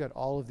just got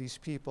all of these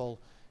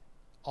people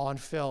on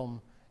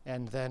film,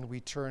 and then we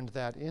turned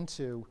that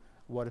into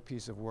What a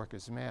Piece of Work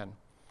is Man.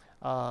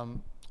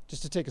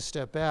 Just to take a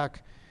step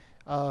back,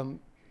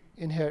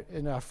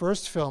 in our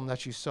first film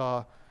that you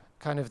saw,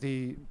 kind of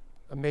the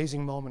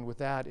amazing moment with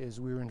that is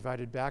we were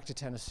invited back to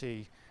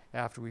Tennessee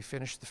after we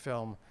finished the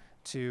film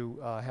to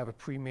have a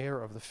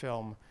premiere of the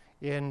film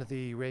in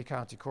the Ray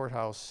County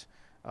Courthouse,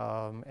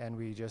 and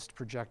we just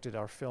projected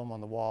our film on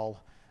the wall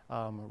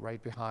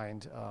right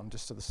behind,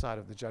 just to the side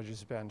of the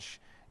judge's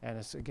bench. And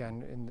it's,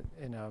 again,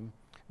 in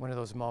one of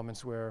those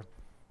moments where,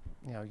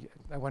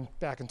 I went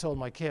back and told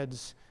my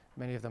kids.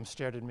 Many of them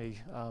stared at me,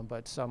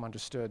 but some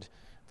understood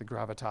the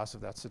gravitas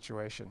of that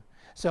situation.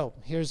 So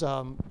here's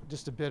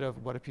just a bit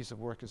of What a Piece of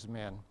Work is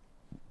Man.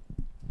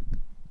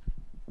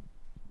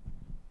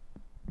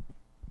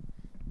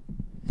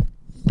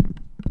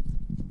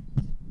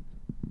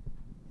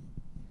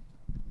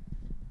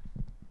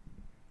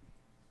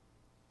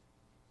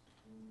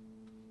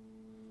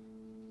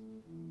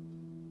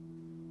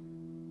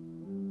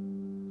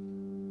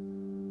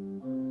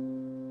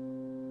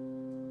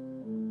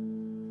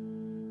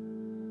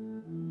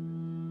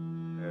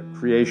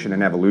 creation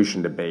and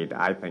evolution debate,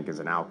 I think, is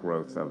an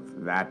outgrowth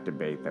of that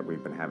debate that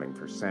we've been having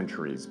for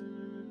centuries.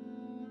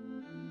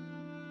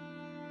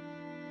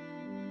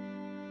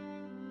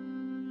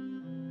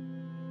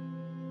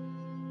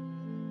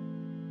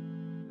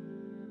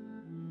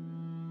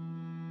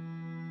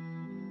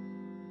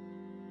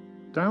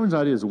 Darwin's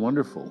idea is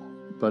wonderful,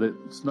 but it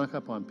snuck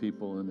up on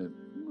people and it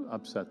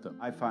upset them.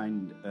 I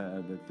find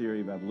the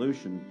theory of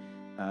evolution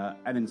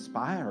an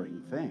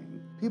inspiring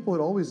thing. People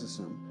had always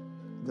assumed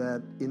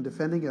that in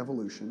defending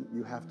evolution,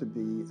 you have to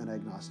be an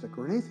agnostic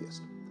or an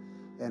atheist.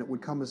 And it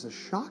would come as a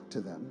shock to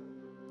them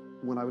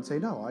when I would say,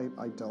 no,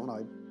 I don't.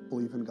 I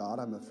believe in God.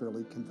 I'm a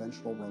fairly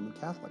conventional Roman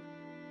Catholic.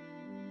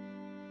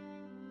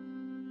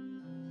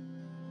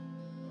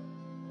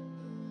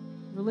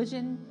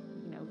 Religion,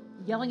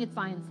 yelling at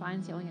science,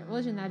 science yelling at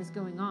religion, that is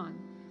going on.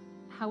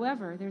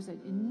 However, there's an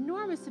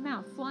enormous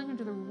amount flying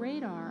under the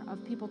radar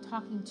of people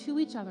talking to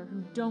each other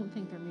who don't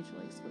think they're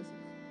mutually exclusive.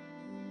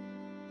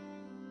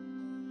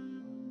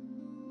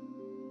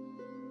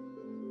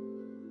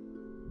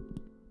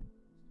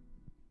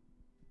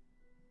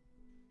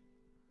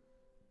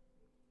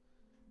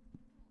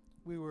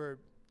 We were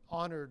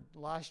honored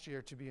last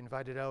year to be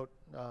invited out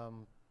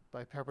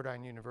by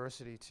Pepperdine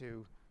University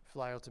to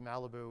fly out to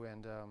Malibu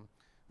and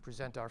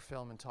present our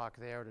film and talk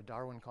there at a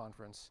Darwin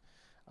conference.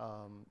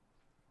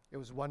 It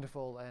was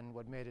wonderful, and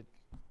what made it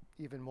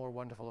even more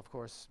wonderful, of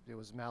course, it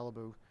was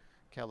Malibu,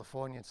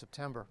 California in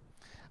September.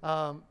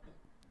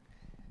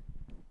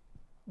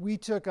 We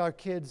took our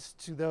kids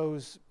to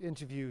those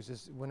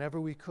interviews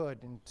whenever we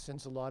could, and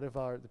since a lot of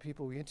the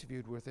people we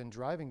interviewed were within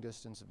driving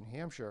distance of New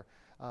Hampshire,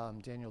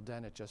 Daniel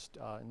Dennett just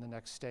in the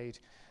next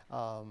state,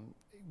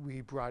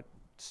 we brought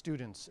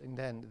students, and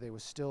then they were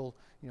still,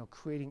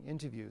 creating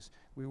interviews.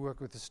 We work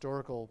with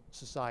historical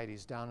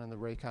societies down in the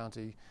Ray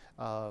County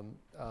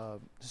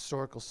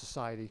Historical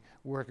Society,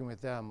 working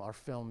with them. Our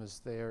film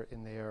is there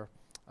in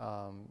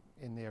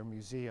their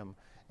museum,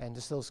 and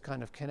just those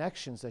kind of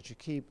connections that you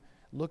keep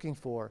looking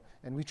for.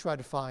 And we try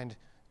to find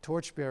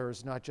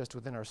torchbearers not just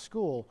within our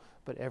school,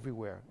 but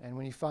everywhere. And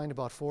when you find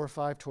about 4 or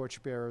 5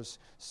 torchbearers,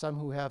 some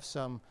who have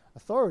some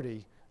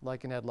authority,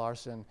 like in Ed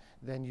Larson,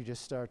 then you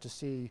just start to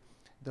see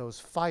those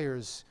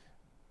fires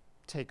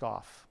take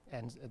off,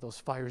 and those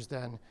fires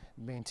then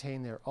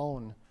maintain their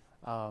own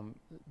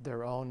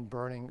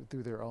burning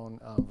through their own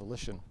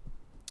volition.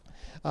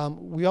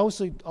 We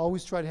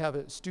always try to have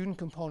a student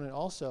component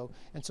also,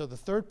 and so the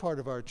third part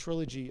of our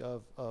trilogy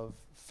of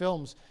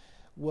films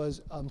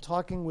was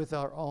talking with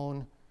our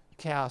own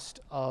cast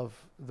of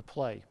the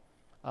play.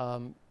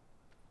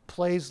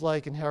 Plays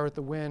like Inherit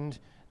the Wind,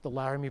 The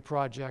Laramie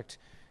Project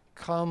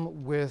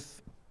come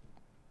with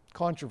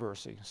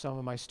controversy. Some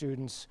of my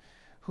students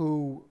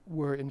who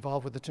were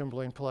involved with the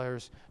Timberlane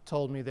Players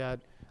told me that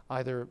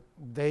either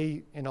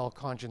they, in all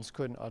conscience,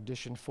 couldn't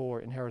audition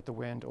for Inherit the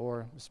Wind,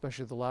 or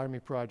especially the Laramie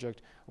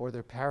Project, or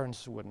their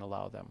parents wouldn't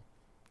allow them.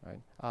 Right?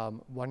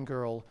 One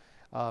girl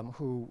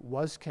who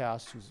was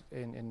cast, who's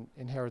in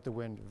Inherit the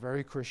Wind,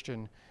 very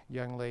Christian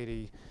young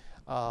lady,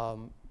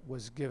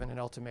 was given an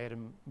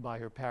ultimatum by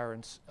her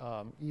parents: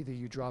 either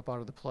you drop out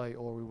of the play,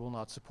 or we will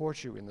not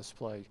support you in this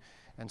play.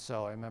 And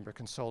so I remember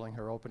consoling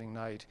her opening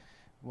night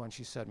when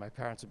she said, my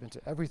parents have been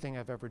to everything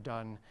I've ever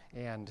done,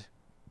 and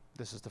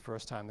this is the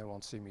first time they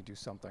won't see me do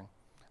something.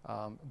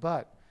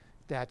 But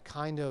that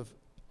kind of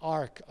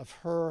arc of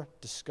her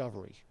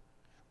discovery,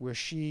 where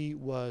she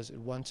was at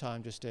one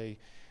time just a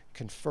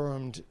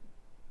confirmed,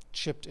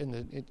 chipped in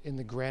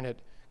the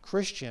granite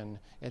Christian,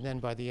 and then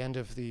by the end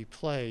of the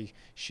play,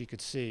 she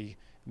could see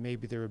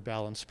maybe there are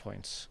balance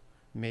points.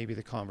 Maybe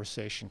the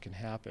conversation can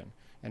happen.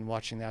 And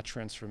watching that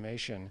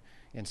transformation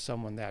in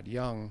someone that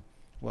young,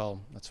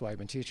 well, that's why I've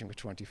been teaching for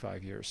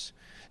 25 years.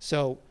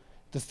 So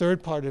the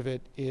third part of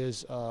it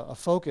is a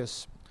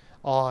focus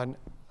on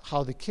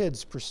how the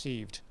kids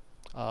perceived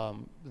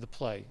the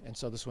play. And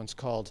so this one's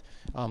called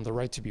The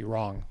Right to Be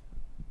Wrong.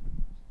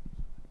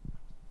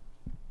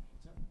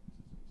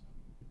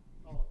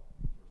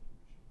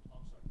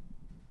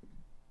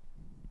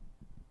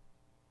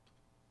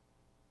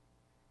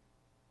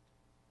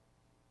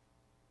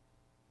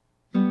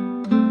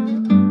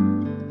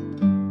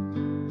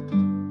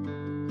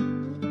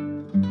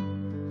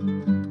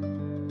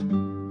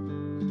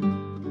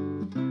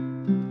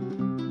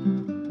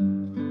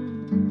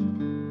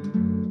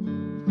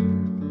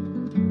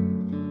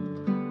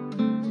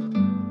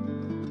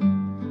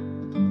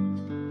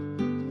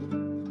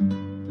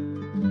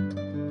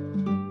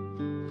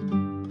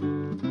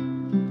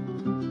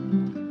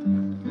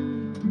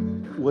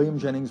 William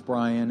Jennings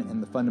Bryan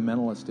and the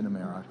fundamentalists in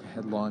America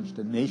had launched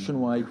a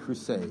nationwide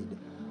crusade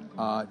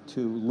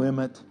to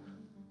limit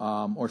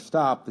or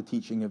stop the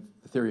teaching of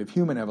the theory of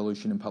human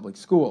evolution in public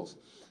schools.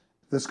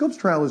 The Scopes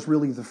trial is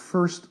really the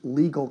first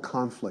legal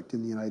conflict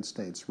in the United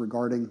States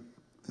regarding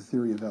the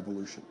theory of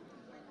evolution.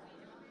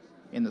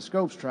 In the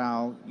Scopes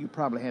trial, you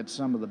probably had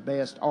some of the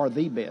best, or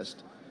the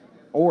best,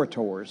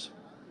 orators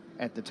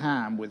at the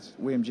time with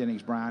William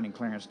Jennings Bryan and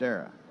Clarence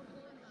Darrow.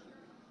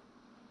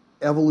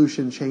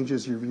 Evolution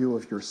changes your view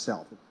of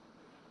yourself.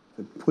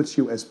 It puts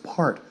you as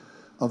part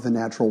of the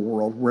natural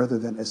world rather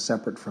than as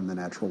separate from the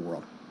natural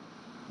world.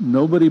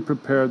 Nobody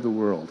prepared the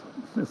world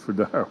for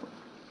Darwin.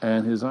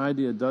 And his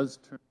idea does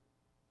turn.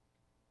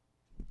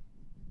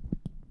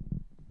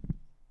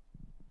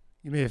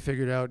 You may have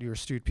figured out, you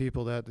astute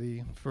people, that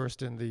the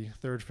first and the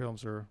third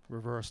films are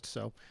reversed.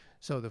 So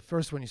the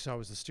first one you saw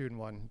was the student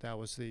one. That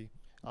was the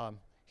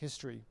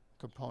history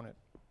component.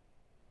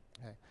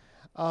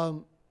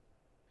 Okay.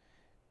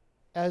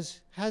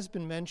 As has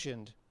been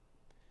mentioned,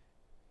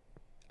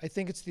 I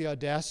think it's the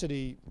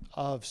audacity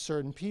of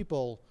certain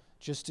people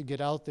just to get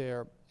out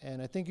there,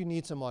 and I think you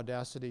need some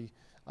audacity,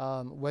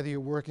 whether you're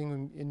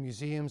working in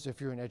museums, if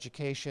you're in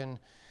education.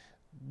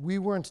 We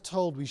weren't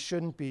told we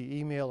shouldn't be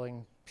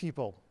emailing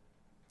people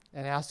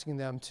and asking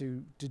them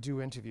to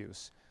do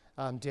interviews.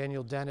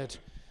 Daniel Dennett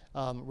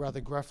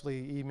rather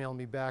gruffly emailed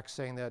me back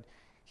saying that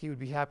he would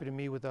be happy to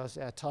meet with us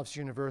at Tufts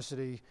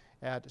University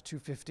at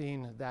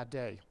 2:15 that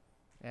day.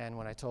 And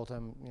when I told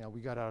him,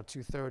 we got out at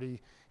 2:30,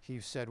 he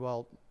said,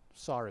 well,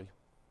 sorry.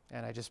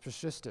 And I just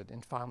persisted.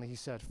 And finally he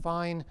said,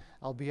 fine,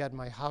 I'll be at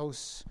my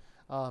house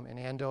in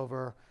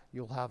Andover.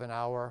 You'll have an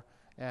hour.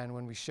 And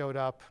when we showed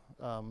up,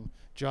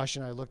 Josh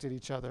and I looked at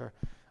each other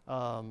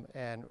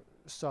and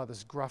saw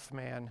this gruff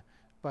man.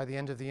 By the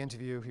end of the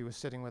interview, he was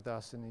sitting with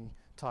us and he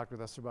talked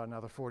with us for about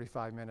another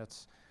 45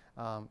 minutes,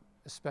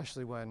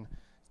 especially when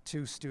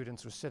two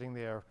students were sitting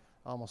there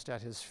almost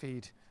at his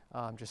feet,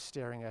 just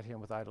staring at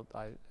him with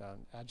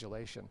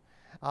adulation.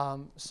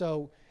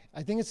 So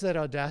I think it's that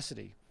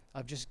audacity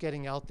of just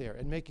getting out there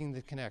and making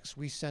the connects.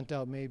 We sent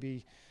out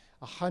maybe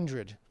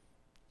 100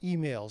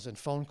 emails and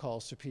phone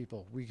calls to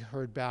people. We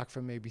heard back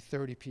from maybe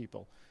 30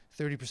 people.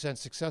 30%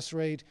 success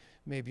rate,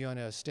 maybe on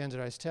a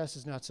standardized test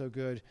is not so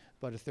good,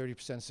 but a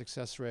 30%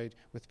 success rate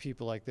with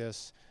people like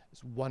this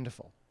is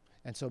wonderful.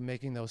 And so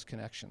making those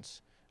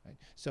connections. Right?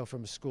 So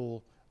from a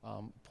school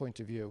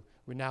point of view,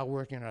 we're now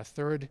working on our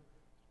third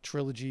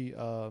trilogy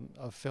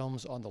of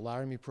films on the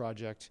Laramie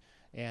Project,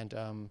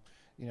 and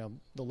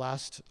the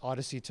last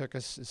Odyssey took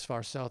us as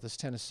far south as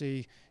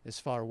Tennessee, as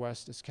far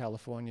west as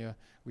California.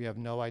 We have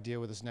no idea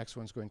where this next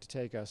one's going to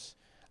take us,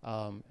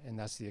 and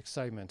that's the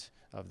excitement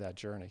of that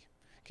journey.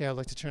 Okay, I'd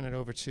like to turn it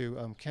over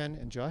to Ken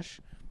and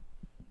Josh.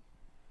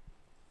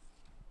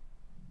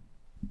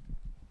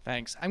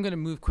 Thanks. I'm going to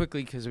move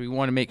quickly because we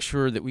want to make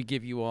sure that we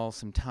give you all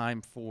some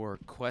time for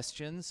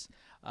questions.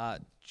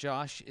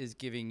 Josh is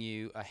giving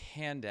you a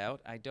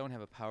handout. I don't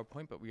have a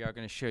PowerPoint, but we are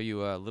going to show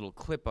you a little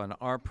clip on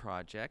our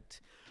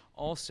project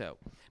also.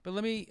 But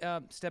let me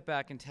step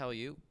back and tell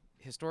you,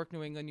 Historic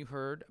New England you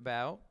heard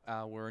about.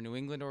 We're a New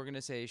England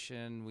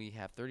organization. We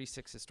have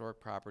 36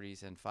 historic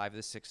properties in 5 of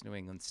the 6 New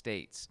England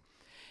states.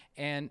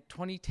 And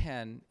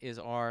 2010 is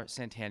our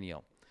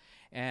centennial.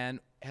 And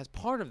as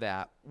part of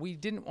that, we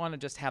didn't want to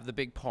just have the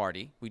big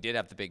party. We did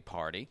have the big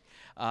party,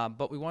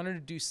 but we wanted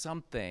to do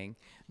something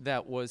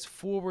that was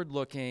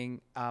forward-looking.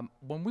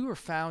 When we were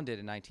founded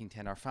in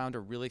 1910, our founder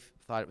really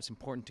thought it was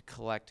important to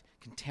collect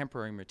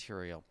contemporary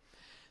material.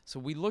 So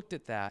we looked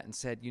at that and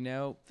said,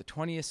 the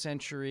 20th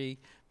century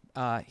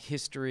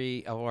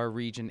history of our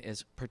region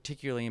is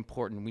particularly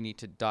important. We need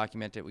to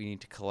document it, we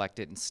need to collect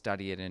it and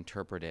study it and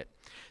interpret it.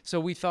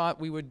 So we thought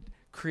we would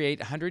create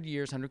 100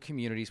 years, 100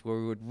 communities where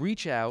we would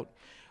reach out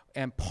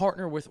and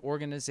partner with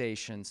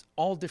organizations,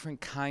 all different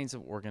kinds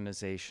of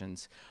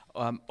organizations,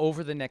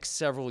 over the next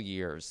several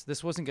years.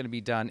 This wasn't going to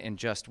be done in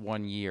just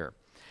 1 year.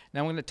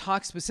 Now I'm going to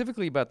talk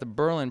specifically about the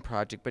Berlin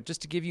Project, but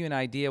just to give you an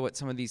idea what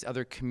some of these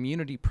other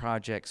community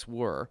projects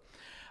were,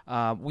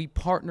 we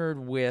partnered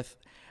with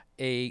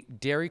a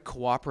dairy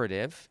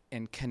cooperative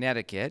in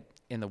Connecticut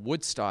in the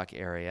Woodstock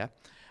area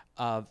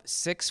of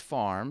 6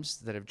 farms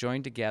that have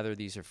joined together.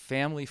 These are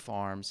family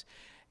farms.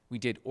 We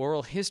did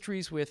oral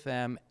histories with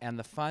them, and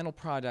the final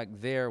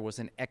product there was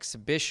an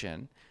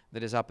exhibition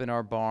that is up in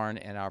our barn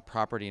and our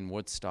property in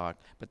Woodstock.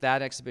 But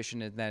that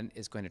exhibition then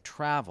is going to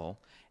travel,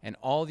 and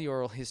all the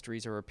oral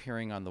histories are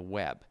appearing on the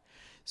web.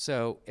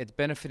 So it's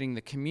benefiting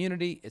the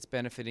community, it's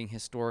benefiting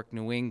historic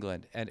New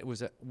England, and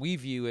we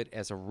view it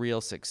as a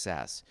real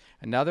success.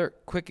 Another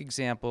quick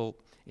example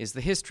is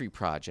the History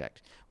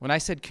Project. When I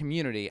said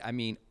community, I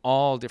mean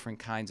all different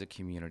kinds of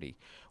community.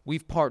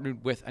 We've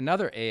partnered with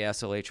another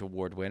ASLH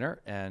award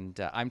winner, and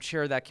I'm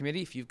chair of that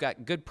committee. If you've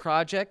got good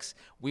projects,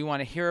 we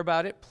want to hear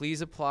about it.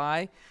 Please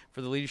apply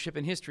for the Leadership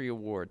in History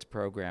Awards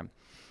program.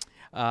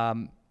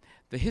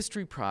 The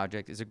History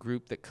Project is a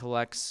group that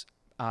collects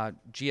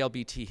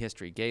GLBT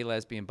history, gay,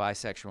 lesbian,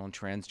 bisexual, and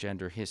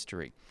transgender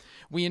history.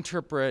 We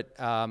interpret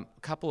a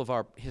couple of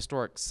our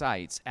historic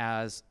sites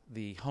as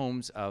the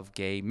homes of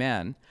gay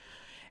men.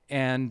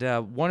 And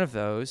one of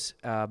those,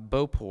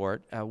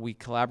 Beauport, we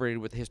collaborated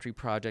with the History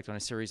Project on a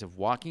series of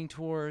walking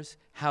tours,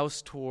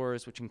 house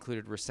tours, which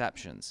included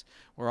receptions.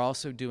 We're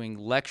also doing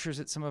lectures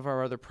at some of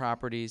our other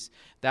properties.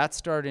 That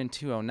started in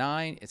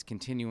 2009. It's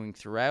continuing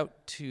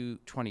throughout to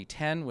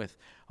 2010 with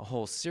a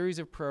whole series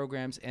of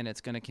programs, and it's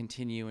going to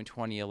continue in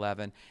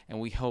 2011, and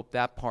we hope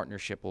that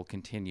partnership will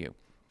continue.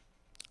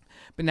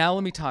 But now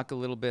let me talk a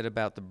little bit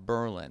about the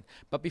Berlin.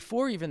 But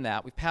before even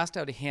that, we passed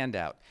out a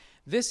handout.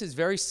 This is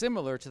very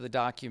similar to the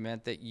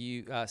document that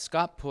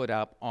Scott put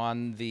up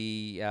on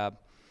the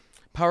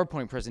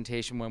PowerPoint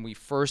presentation when we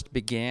first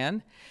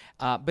began.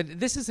 But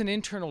this is an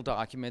internal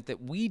document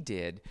that we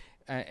did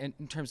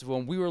in terms of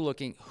when we were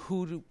looking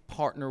who to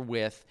partner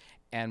with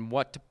and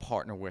what to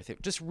partner with.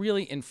 It just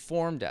really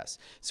informed us.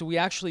 So we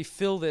actually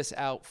fill this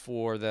out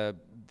for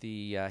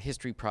the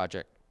history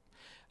project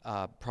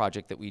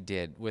that we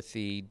did with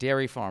the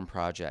Dairy Farm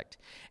project.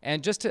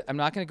 And I'm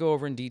not going to go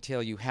over in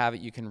detail. You have it.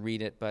 You can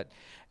read it. But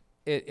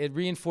it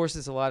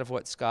reinforces a lot of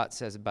what Scott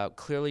says about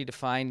clearly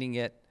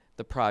defining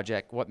the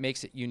project, what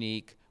makes it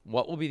unique,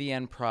 what will be the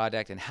end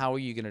product, and how are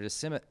you going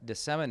to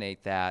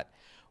disseminate that.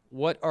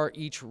 What are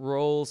each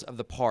roles of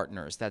the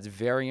partners? That's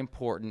very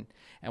important.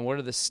 And what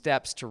are the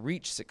steps to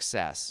reach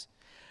success?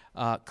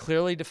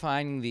 Clearly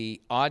defining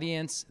the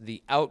audience,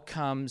 the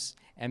outcomes,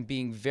 and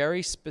being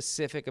very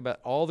specific about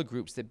all the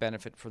groups that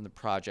benefit from the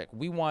project.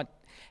 We want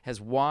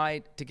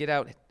to get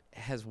out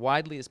as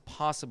widely as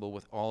possible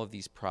with all of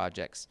these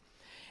projects,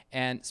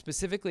 and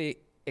specifically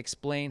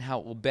explain how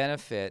it will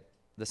benefit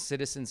the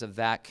citizens of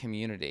that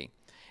community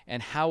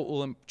and how it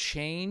will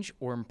change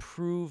or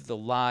improve the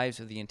lives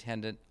of the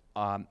intended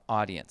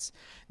audience.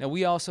 Now,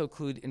 we also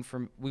include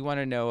we want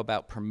to know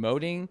about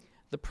promoting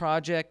the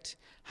project,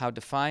 how to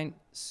define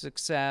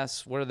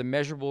success, what are the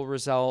measurable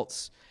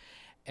results,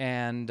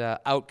 and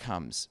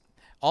outcomes.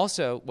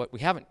 Also, what we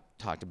haven't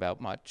talked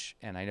about much,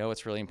 and I know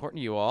it's really important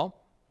to you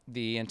all,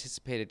 the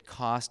anticipated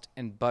cost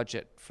and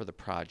budget for the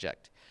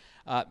project.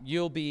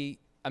 You'll be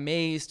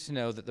amazed to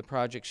know that the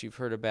projects you've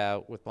heard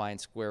about with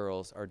Blind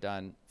Squirrels are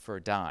done for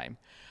a dime.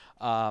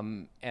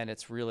 And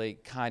it's really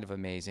kind of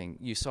amazing.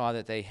 You saw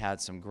that they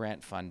had some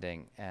grant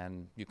funding,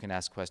 and you can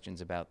ask questions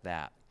about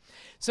that.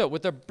 So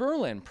with the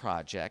Berlin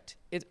project,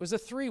 it was a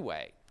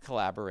three-way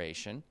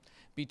collaboration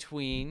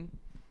between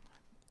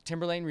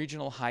Timberlane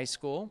Regional High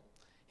School,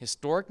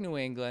 Historic New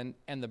England,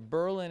 and the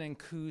Berlin and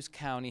Coos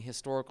County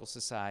Historical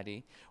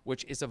Society,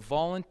 which is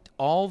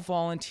all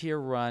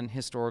volunteer-run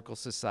historical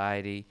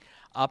society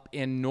up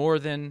in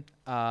northern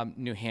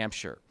New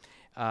Hampshire.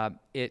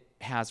 It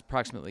has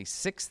approximately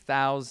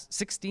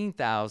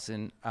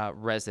 16,000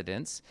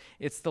 residents.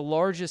 It's the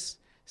largest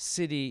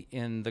city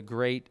in the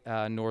great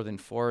Northern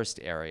Forest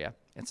area.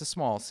 It's a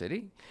small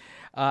city.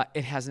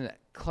 It has an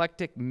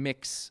eclectic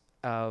mix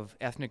of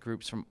ethnic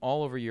groups from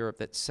all over Europe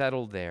that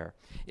settled there.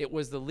 It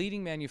was the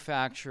leading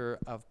manufacturer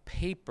of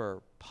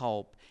paper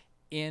pulp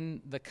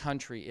in the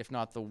country, if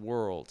not the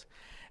world.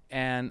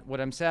 And what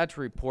I'm sad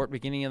to report,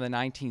 beginning in the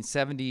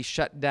 1970s,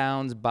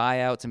 shutdowns,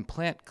 buyouts, and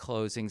plant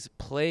closings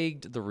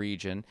plagued the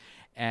region,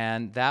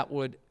 and that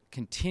would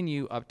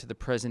continue up to the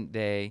present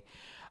day,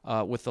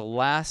 with the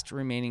last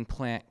remaining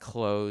plant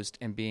closed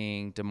and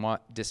being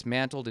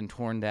dismantled and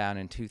torn down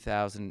in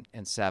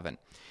 2007.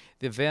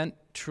 The event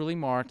truly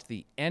marked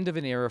the end of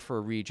an era for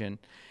a region,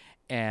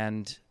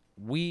 and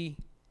we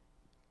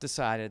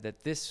decided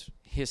that this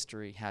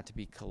history had to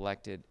be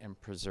collected and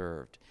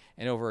preserved.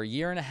 And over a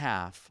year and a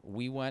half,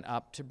 we went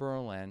up to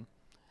Berlin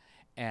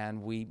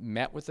and we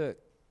met with the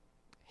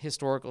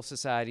Historical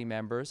Society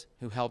members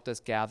who helped us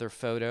gather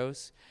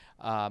photos,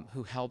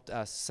 who helped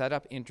us set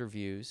up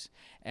interviews,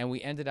 and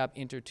we ended up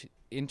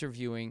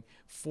interviewing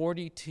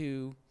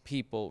 42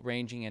 people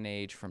ranging in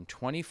age from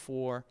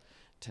 24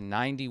 to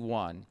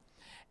 91.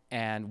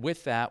 And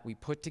with that, we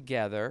put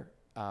together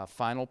a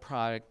final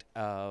product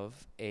of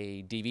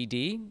a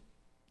DVD,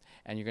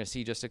 and you're going to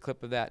see just a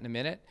clip of that in a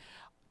minute.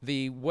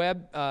 The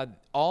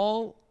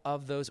all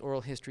of those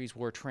oral histories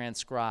were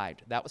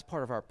transcribed. That was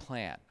part of our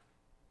plan.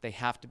 They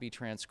have to be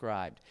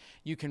transcribed.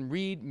 You can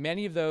read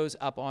many of those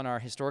up on our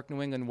Historic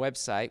New England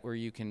website, where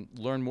you can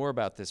learn more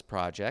about this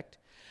project.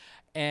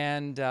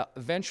 And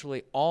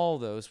eventually, all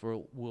those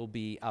will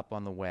be up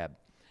on the web.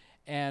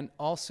 And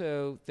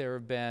also, there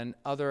have been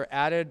other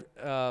added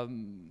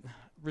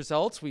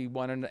results. We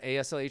won an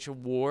ASLH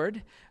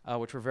award,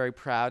 which we're very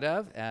proud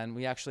of, and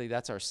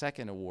that's our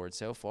second award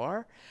so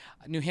far.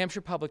 New Hampshire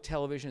Public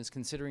Television is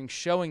considering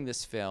showing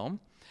this film.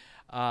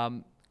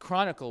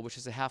 Chronicle, which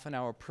is a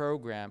half-an-hour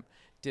program,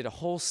 did a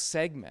whole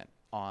segment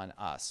on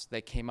us.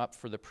 They came up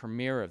for the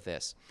premiere of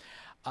this.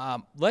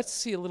 Let's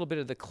see a little bit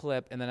of the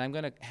clip, and then I'm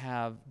going to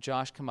have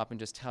Josh come up and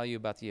just tell you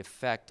about the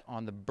effect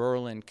on the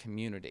Berlin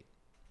community.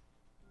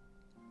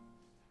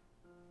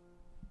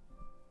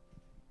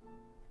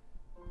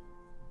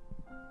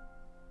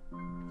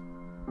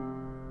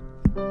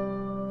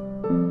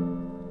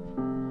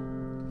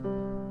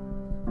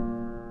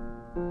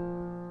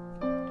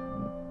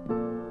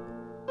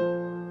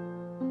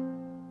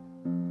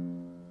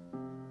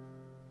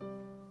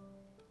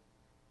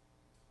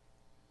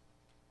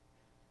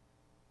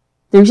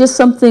 There's just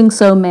something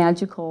so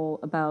magical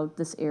about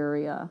this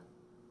area,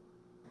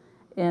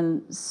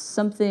 and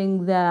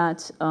something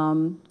that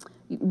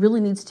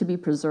really needs to be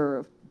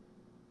preserved.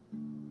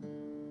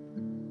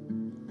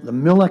 The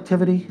mill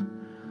activity,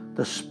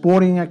 the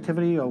sporting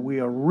activity, we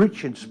are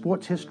rich in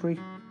sports history.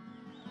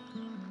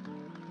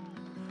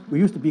 We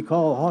used to be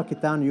called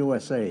Hockeytown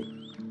USA,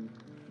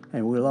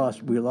 and we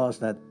lost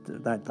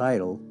that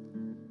title.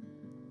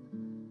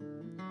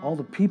 all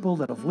the people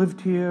that have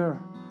lived here,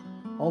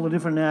 all the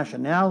different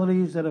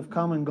nationalities that have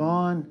come and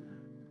gone.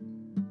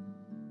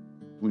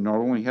 We not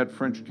only had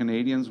French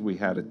Canadians, we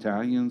had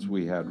Italians,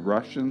 we had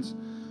Russians,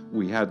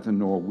 we had the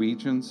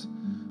Norwegians.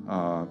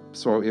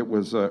 So it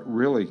was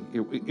really,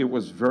 it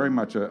was very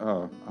much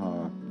a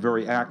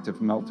very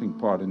active melting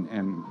pot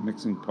and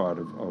mixing pot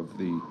of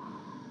the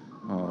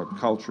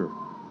culture.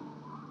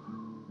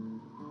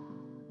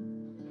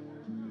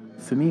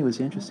 For me, it was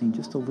interesting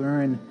just to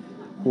learn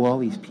who all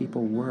these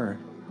people were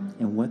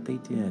and what they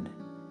did.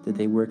 Did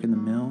they work in the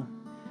mill?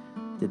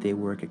 Did they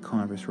work at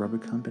Converse Rubber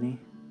Company?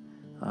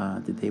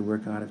 Did they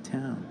work out of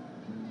town?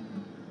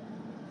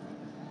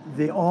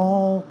 They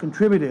all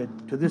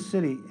contributed to this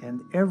city,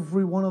 and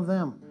every one of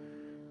them,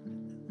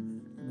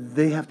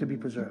 they have to be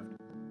preserved.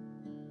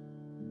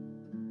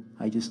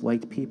 I just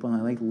liked people,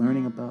 and I liked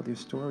learning about their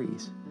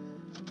stories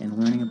and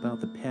learning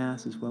about the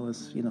past as well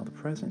as, the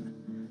present.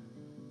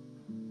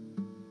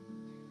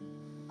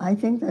 I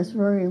think that's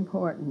very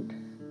important,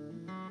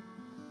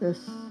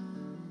 this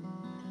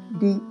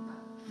deep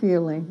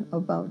feeling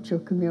about your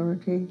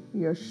community,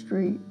 your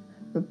street,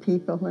 the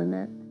people in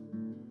it.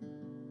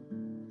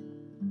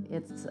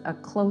 It's a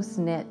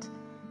close-knit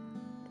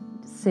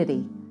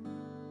city,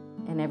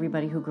 and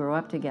everybody who grew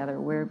up together,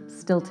 we're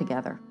still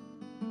together.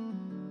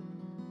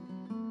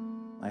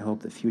 I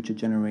hope that future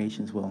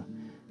generations will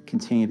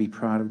continue to be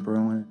proud of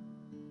Berlin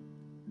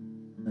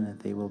and that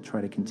they will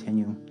try to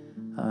continue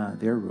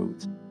their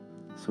roots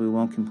so we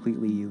won't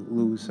completely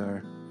lose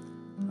our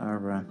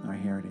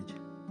heritage.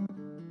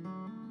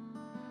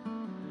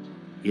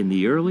 In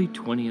the early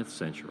 20th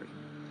century,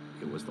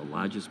 it was the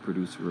largest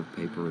producer of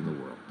paper in the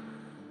world.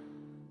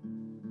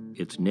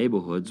 Its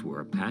neighborhoods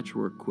were a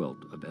patchwork quilt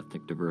of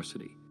ethnic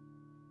diversity.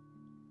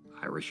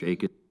 Irish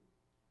Acres.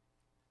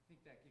 I think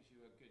that gives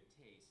you a good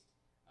taste.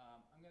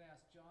 I'm going to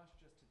ask Josh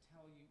just to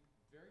tell you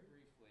very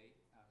briefly,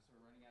 because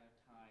we're running out of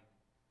time,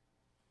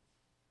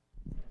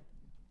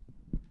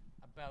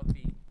 about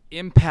the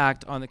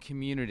impact on the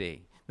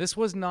community. This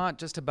was not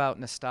just about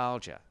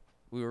nostalgia.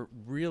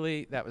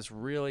 That was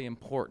really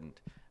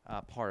important.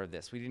 Part of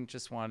this. We didn't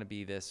just want to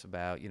be this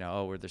about,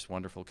 we're this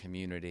wonderful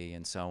community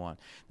and so on.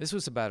 This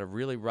was about a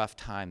really rough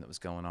time that was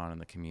going on in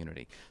the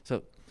community.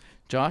 So,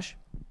 Josh?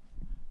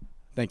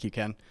 Thank you,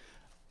 Ken.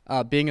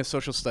 Being a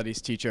social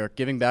studies teacher,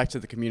 giving back to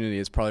the community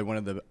is probably one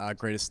of the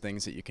greatest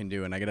things that you can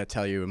do. And I got to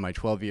tell you, in my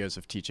 12 years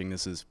of teaching,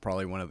 this is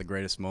probably one of the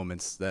greatest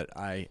moments that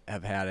I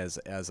have had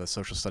as a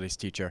social studies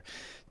teacher.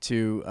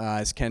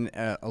 As Ken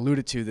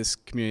alluded to, this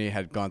community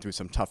had gone through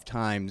some tough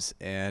times,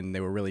 and they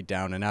were really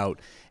down and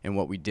out. And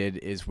what we did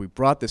is we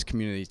brought this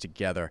community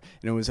together.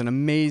 And it was an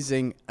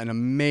amazing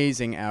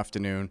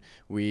afternoon.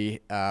 We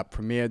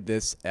premiered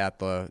this at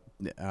the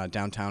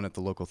downtown at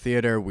the local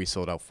theater. We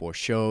sold out 4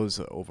 shows.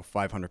 Over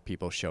 500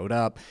 people showed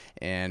up.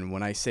 And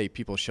when I say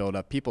people showed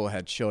up, people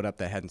had showed up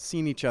that hadn't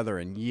seen each other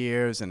in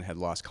years and had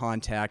lost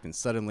contact, and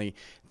suddenly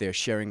they're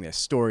sharing their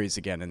stories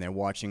again, and they're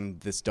watching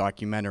this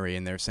documentary,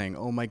 and they're saying,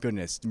 oh my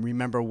goodness,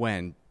 remember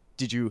when?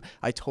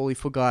 I totally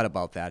forgot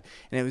about that.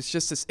 And it was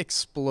just this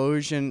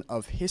explosion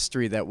of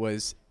history that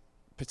was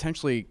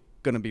potentially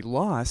going to be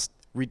lost,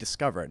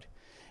 rediscovered.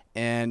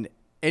 And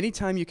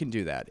anytime you can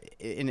do that,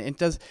 and it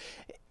does,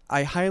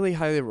 I highly,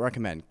 highly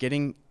recommend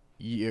getting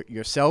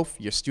yourself,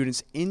 your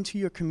students into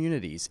your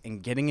communities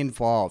and getting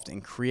involved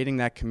and creating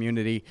that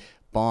community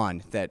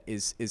bond that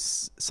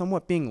is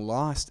somewhat being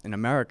lost in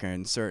America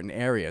in certain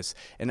areas.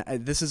 And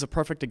this is a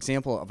perfect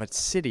example of a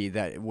city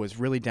that was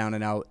really down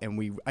and out,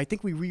 and I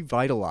think we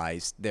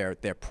revitalized their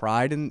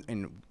pride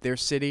in their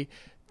city,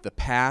 the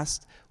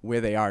past,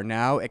 where they are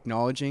now,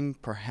 acknowledging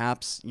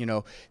perhaps,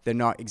 they're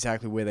not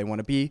exactly where they want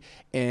to be,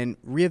 and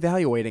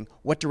reevaluating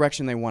what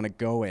direction they want to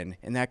go in.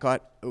 And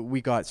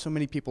we got so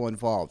many people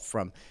involved,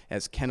 from,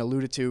 as Ken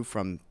alluded to,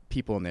 from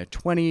people in their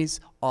 20s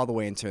all the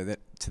way into their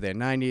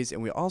 90s.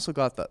 And we also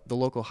got the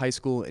local high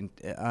school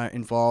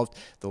involved,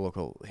 the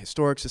local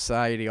historic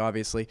society,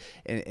 obviously,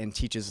 and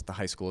teachers at the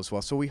high school as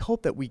well. So we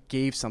hope that we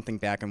gave something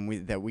back,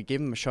 and that we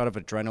gave them a shot of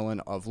adrenaline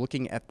of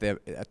looking at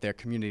their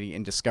community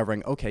and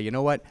discovering, okay, you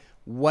know what?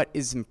 What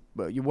is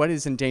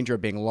in danger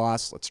of being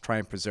lost? Let's try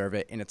and preserve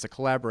it. And it's a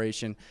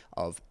collaboration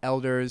of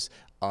elders,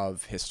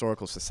 of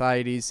historical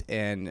societies,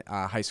 and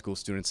high school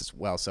students as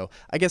well. So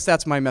I guess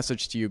that's my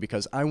message to you,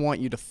 because I want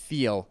you to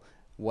feel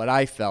what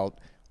I felt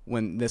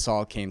when this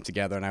all came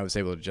together, and I was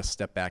able to just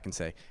step back and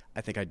say,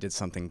 I think I did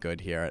something good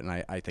here, and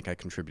I think I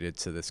contributed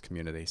to this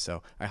community.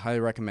 So I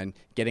highly recommend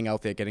getting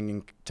out there, getting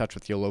in touch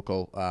with your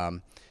local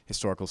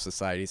historical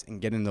societies,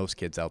 and getting those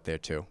kids out there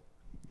too.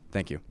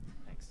 Thank you.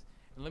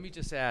 Let me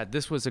just add,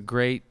 this was a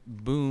great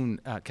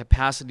boon,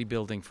 capacity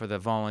building for the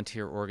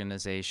volunteer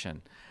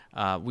organization.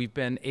 We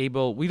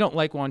don't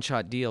like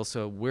one-shot deals,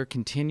 so we're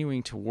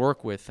continuing to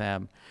work with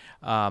them.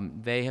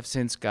 They have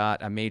since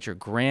got a major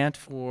grant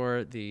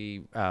for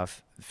the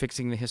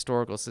Fixing the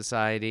Historical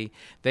Society.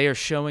 They are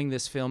showing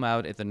this film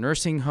out at the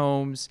nursing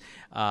homes.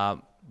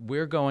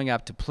 we're going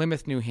up to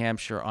Plymouth, New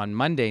Hampshire on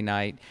Monday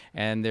night,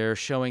 and they're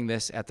showing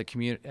this at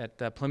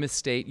the Plymouth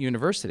State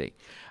University.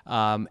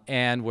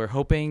 And we're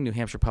hoping New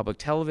Hampshire Public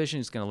Television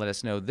is going to let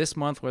us know this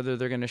month whether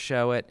they're going to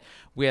show it.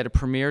 We had a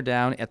premiere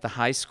down at the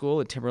high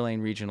school, at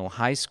Timberlane Regional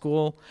High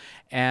School.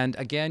 And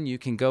again, you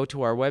can go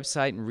to our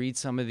website and read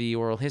some of the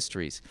oral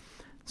histories.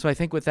 So I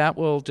think with that,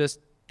 we'll just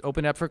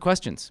open up for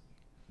questions.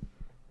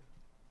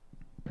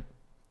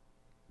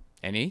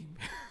 Any?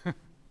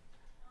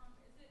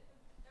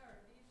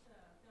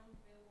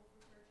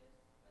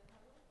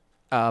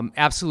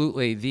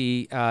 Absolutely.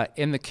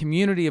 In the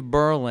community of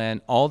Berlin,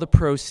 all the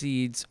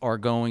proceeds are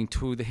going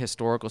to the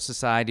Historical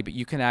Society, but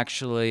you can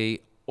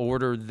actually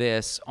order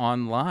this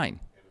online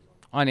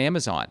on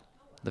Amazon,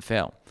 the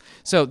film.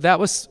 So that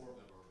was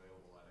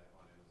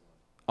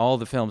all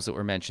the films that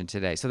were mentioned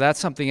today. So that's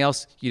something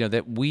else,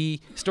 that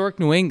Historic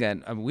New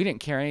England, we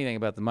didn't care anything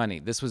about the money.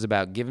 This was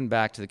about giving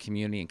back to the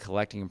community and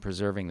collecting and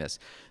preserving this.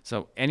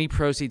 So any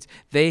proceeds,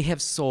 they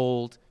have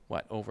sold,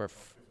 over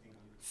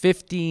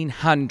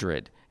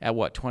 1,500 at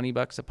what,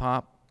 $20 a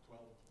pop?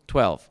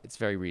 12. It's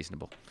very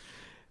reasonable.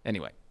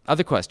 Anyway,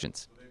 other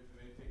questions? So they've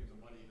taken the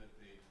money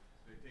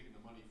they've taken the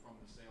money from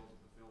the sales of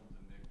the films,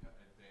 and I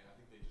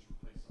think they just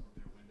replaced some of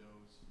their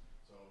windows.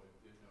 So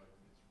it's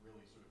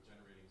really sort of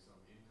generating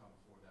some income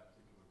for that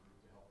particular group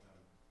to help them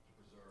to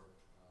preserve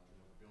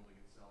the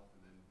building itself,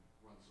 and then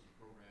run some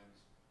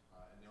programs.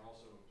 And they're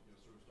also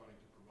sort of starting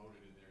to promote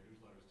it in their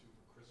newsletters too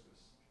for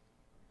Christmas.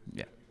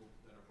 Because people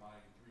that are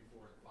buying 3,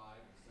 4, and 5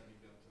 and sending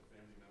them to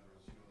family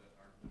members that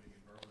aren't living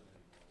in Berlin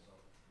anymore. So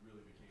it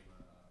really became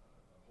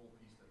a whole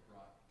piece that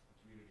brought the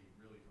community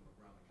really from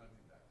around the country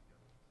back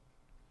together.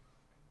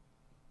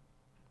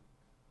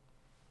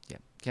 Yeah,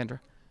 Kendra?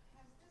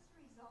 Has this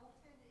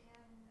resulted in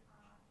any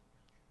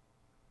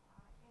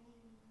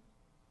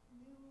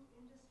new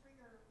industry,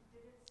 or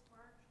did it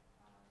spark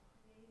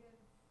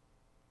creative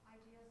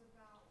ideas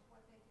about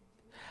what they could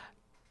do?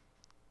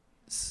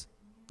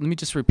 Let me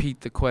just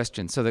repeat the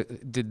question. So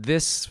did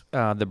this,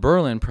 the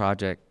Berlin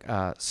project,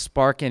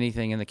 spark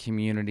anything in the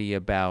community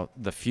about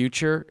the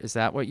future? Is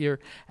that what you're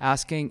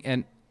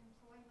asking?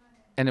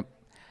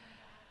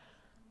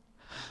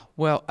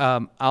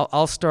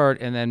 I'll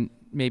start, and then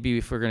maybe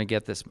if we're going to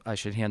get this, I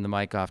should hand the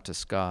mic off to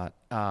Scott.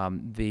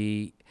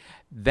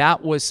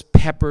 That was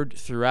peppered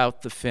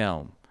throughout the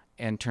film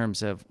in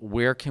terms of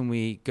where can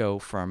we go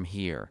from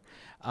here?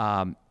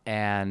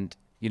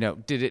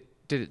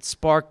 Did it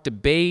spark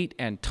debate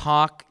and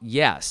talk?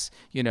 Yes.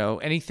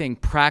 Anything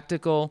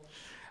practical,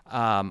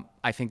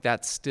 I think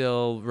that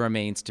still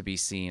remains to be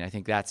seen. I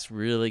think that's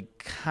really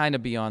kind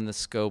of beyond the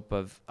scope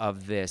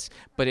of this.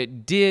 But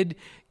it did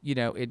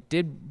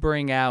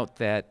bring out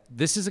that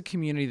this is a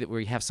community that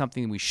we have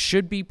something we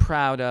should be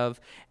proud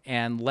of,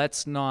 and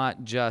let's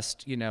not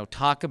just,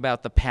 talk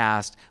about the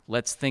past.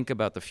 Let's think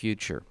about the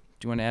future.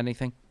 Do you want to add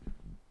anything?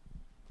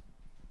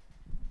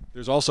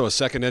 There's also a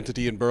second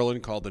entity in Berlin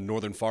called the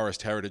Northern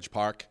Forest Heritage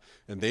Park,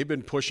 and they've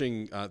been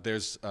pushing,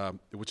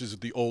 which is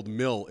the old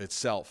mill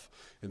itself,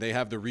 and they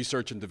have the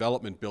Research and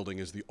Development Building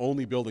is the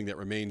only building that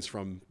remains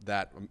from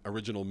that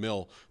original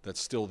mill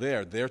that's still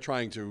there. They're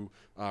trying to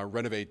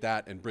renovate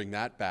that and bring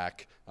that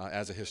back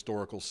as a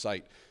historical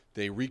site.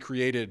 They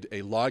recreated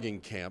a logging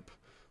camp,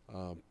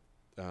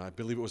 I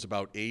believe it was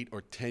about 8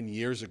 or 10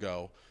 years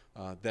ago,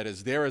 that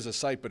is there as a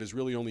site, but is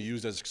really only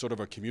used as sort of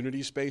a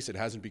community space. It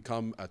hasn't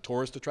become a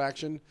tourist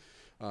attraction.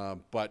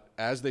 But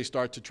as they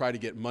start to try to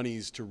get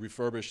monies to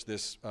refurbish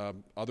this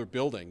other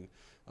building,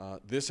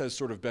 this has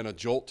sort of been a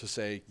jolt to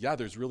say, yeah,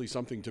 there's really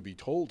something to be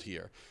told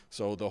here.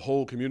 So the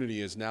whole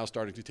community is now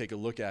starting to take a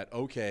look at,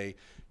 okay,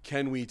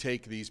 can we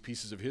take these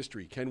pieces of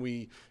history? Can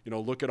we,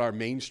 look at our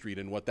Main Street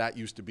and what that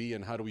used to be,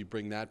 and how do we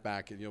bring that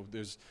back? And,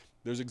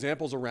 there's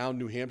examples around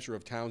New Hampshire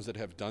of towns that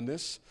have done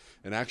this,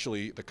 and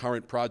actually the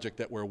current project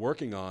that we're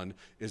working on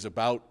is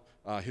about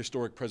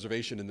historic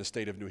preservation in the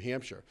state of New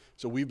Hampshire.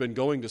 So we've been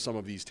going to some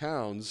of these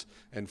towns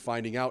and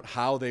finding out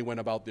how they went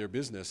about their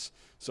business.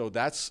 So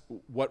that's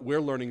what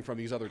we're learning from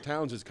these other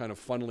towns, is kind of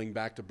funneling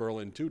back to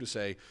Berlin too, to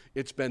say,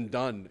 it's been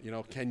done,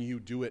 can you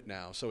do it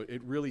now? So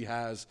it really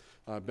has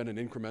been an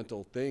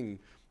incremental thing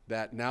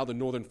that now the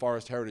Northern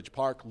Forest Heritage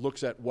Park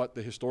looks at what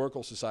the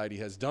Historical Society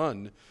has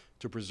done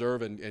to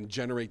preserve and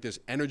generate this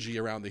energy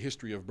around the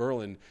history of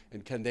Berlin,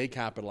 and can they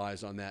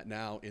capitalize on that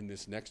now in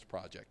this next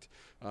project?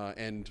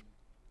 And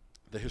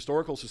the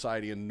Historical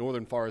Society and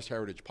Northern Forest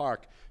Heritage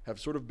Park have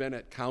sort of been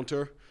a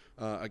counter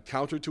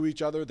to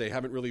each other. They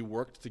haven't really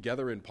worked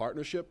together in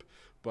partnership,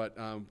 but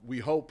we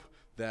hope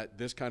that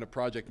this kind of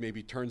project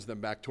maybe turns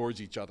them back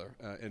towards each other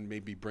and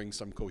maybe brings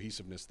some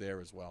cohesiveness there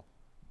as well.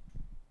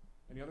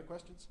 Any other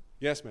questions?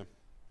 Yes, ma'am.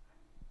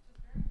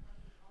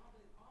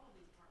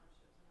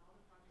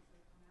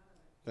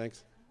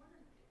 Thanks.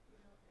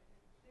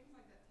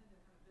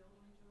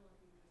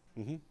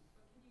 Mm-hmm.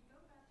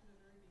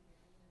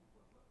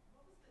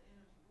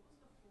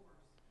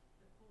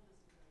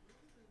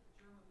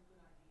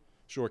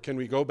 Sure. Can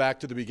we go back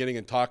to the beginning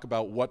and talk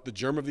about what the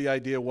germ of the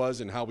idea was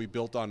and how we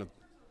built on it?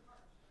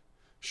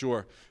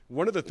 Sure.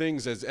 One of the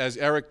things, as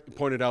Eric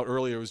pointed out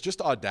earlier, was just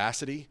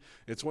audacity.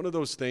 It's one of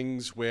those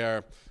things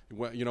where,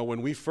 you know,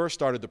 when we first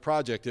started the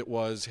project, it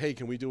was, hey,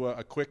 can we do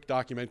a quick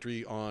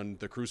documentary on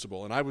the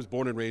Crucible? And I was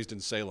born and raised in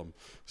Salem,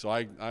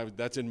 so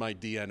that's in my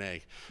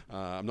DNA.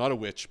 I'm not a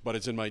witch, but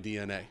it's in my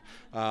DNA.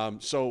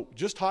 So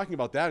just talking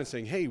about that and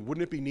saying, hey,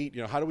 wouldn't it be neat?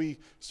 You know, how do we?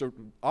 So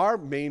our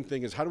main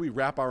thing is how do we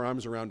wrap our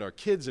arms around our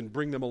kids and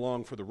bring them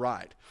along for the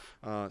ride?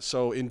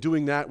 So in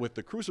doing that with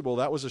the Crucible,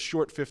 that was a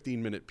short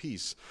 15-minute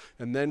piece.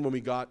 And then when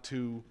we got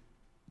to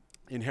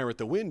Inherit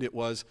the Wind, it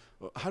was,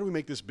 how do we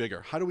make this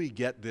bigger? How do we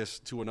get this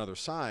to another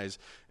size?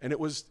 And it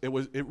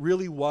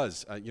really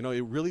was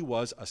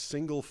a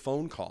single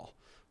phone call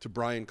to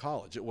Bryan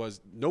College. It was,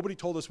 nobody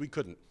told us we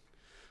couldn't.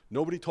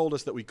 Nobody told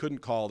us that we couldn't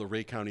call the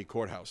Ray County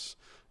Courthouse.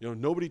 You know,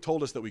 nobody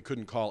told us that we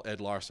couldn't call Ed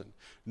Larson.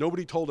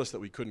 Nobody told us that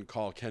we couldn't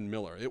call Ken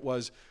Miller. It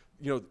was,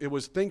 you know, it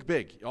was think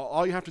big.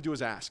 All you have to do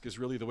is ask is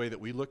really the way that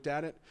we looked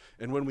at it.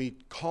 And when we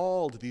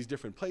called these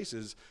different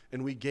places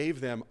and we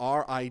gave them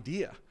our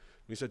idea,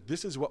 we said,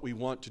 this is what we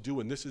want to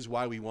do and this is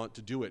why we want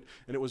to do it.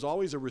 And it was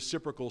always a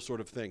reciprocal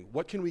sort of thing.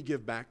 What can we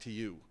give back to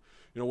you?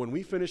 You know, when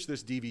we finish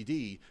this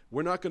DVD,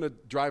 we're not going to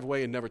drive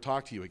away and never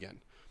talk to you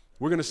again.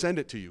 We're going to send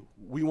it to you.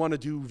 We want to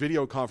do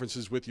video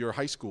conferences with your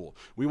high school.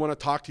 We want to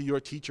talk to your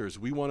teachers.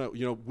 We want to,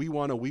 you know, we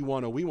want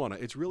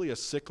to. It's really a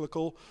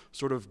cyclical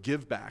sort of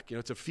give back. You know,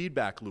 it's a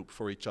feedback loop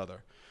for each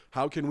other.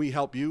 How can we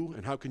help you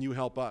and how can you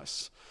help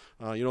us?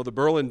 You know, the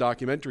Berlin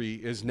documentary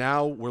is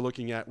now we're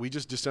looking at, we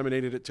just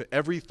disseminated it to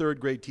every third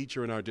grade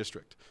teacher in our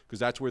district because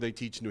that's where they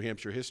teach New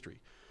Hampshire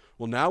history.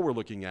 Well, now we're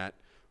looking at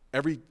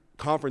every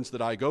conference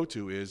that I go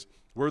to is,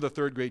 we're the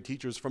third grade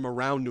teachers from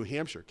around New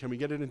Hampshire. Can we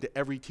get it into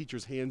every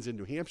teacher's hands in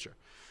New Hampshire?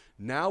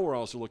 Now we're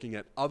also looking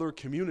at other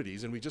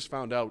communities, and we just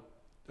found out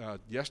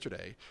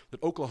yesterday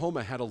that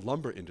Oklahoma had a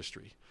lumber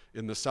industry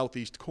in the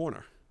southeast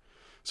corner.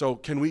 So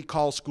can we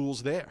call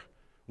schools there?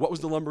 What was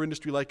the lumber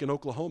industry like in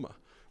Oklahoma?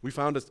 We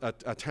found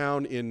a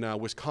town in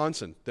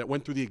Wisconsin that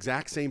went through the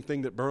exact same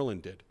thing that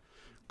Berlin did.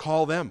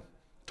 Call them,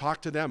 talk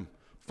to them,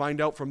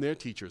 find out from their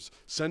teachers,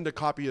 send a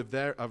copy of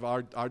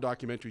our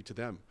documentary to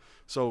them.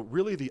 So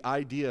really the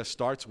idea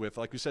starts with,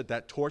 like we said,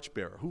 that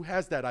torchbearer. Who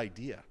has that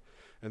idea?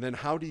 And then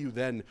how do you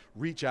then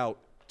reach out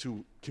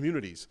to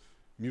communities,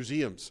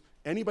 museums,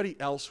 anybody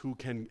else who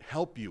can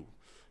help you?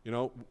 You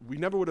know, we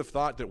never would have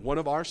thought that one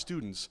of our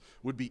students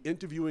would be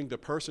interviewing the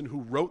person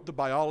who wrote the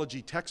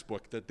biology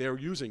textbook that they're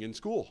using in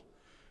school.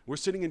 We're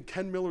sitting in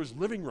Ken Miller's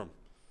living room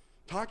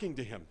talking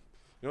to him.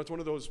 You know, it's one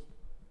of those,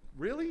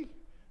 really?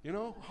 You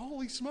know,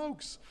 holy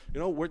smokes. You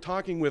know, we're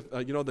talking with,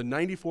 you know, the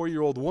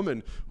 94-year-old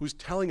woman who's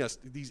telling us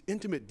these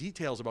intimate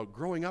details about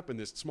growing up in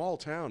this small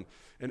town.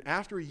 And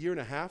after a year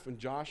and a half, and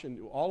Josh and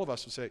all of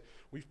us would say,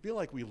 we feel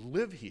like we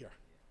live here.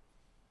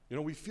 You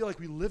know, we feel like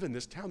we live in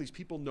this town. These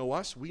people know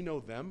us, we know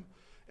them,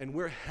 and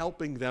we're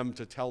helping them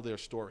to tell their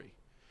story.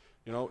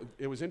 You know,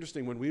 it was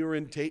interesting when we were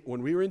in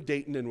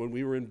Dayton and when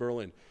we were in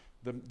Berlin,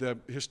 the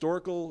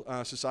Historical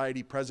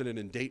Society president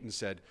in Dayton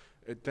said,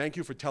 thank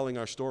you for telling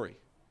our story.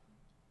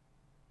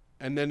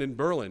 And then in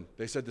Berlin,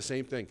 they said the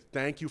same thing.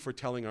 Thank you for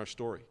telling our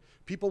story.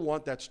 People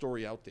want that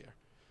story out there.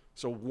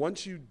 So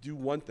once you do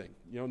one thing,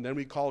 you know, and then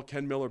we call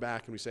Ken Miller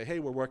back and we say, hey,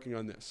 we're working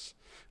on this.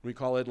 And we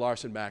call Ed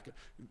Larson back.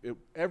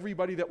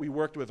 Everybody that we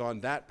worked with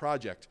on that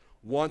project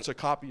wants a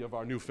copy of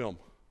our new film.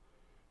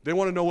 They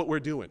want to know what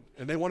we're doing,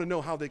 and they want to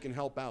know how they can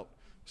help out.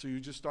 So you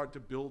just start to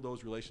build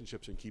those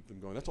relationships and keep them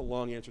going. That's a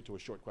long answer to a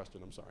short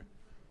question. I'm sorry.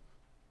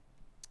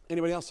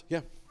 Anybody else?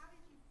 Yeah.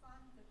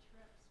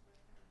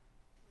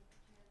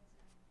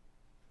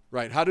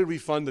 Right, how did we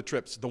fund the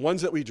trips? The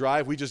ones that we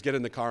drive, we just get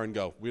in the car and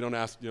go. We don't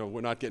ask, you know, we're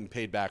not getting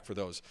paid back for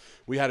those.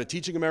 We had a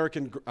Teaching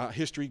American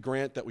History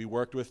grant that we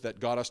worked with that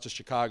got us to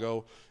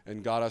Chicago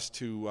and got us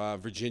to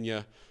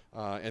Virginia.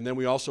 And then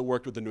we also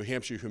worked with the New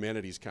Hampshire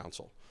Humanities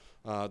Council.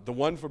 The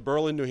one for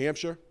Berlin, New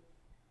Hampshire,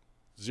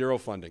 zero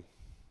funding.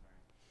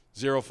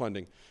 Zero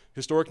funding.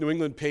 Historic New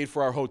England paid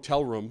for our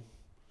hotel room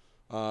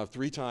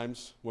 3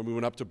 times when we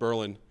went up to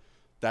Berlin.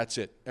 That's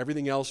it.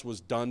 Everything else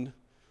was done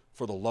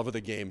for the love of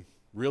the game.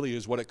 Really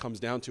is what it comes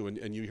down to,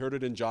 and you heard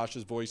it in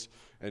Josh's voice,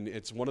 and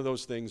it's one of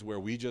those things where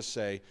we just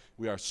say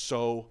we are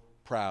so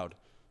proud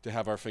to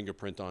have our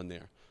fingerprint on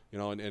there, you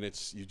know, and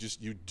it's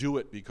you do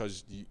it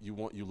because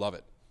you love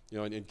it, you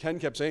know, and Ken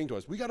kept saying to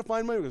us, we got to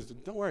find money.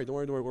 Said, don't worry,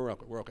 we're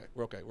okay,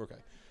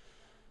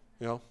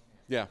 you know,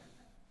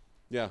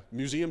 yeah,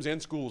 museums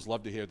and schools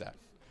love to hear that.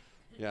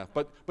 Yeah,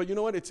 but you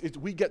know what?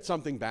 We get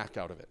something back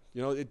out of it.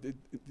 You know,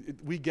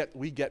 we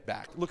get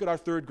back. Look at our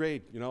third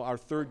grade. You know, our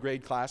third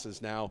grade classes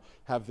now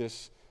have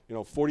this, you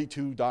know,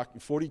 42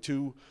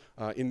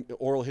 in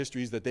oral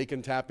histories that they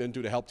can tap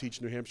into to help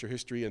teach New Hampshire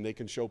history, and they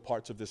can show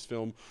parts of this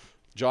film.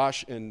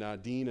 Josh and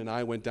Dean and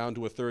I went down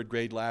to a third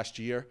grade last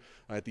year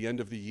at the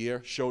end of the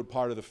year, showed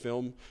part of the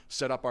film,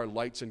 set up our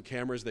lights and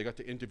cameras. They got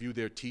to interview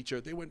their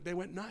teacher. They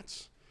went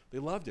nuts. They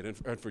loved it.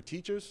 And for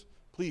teachers,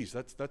 please,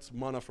 that's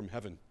manna from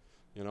heaven.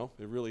 You know,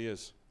 it really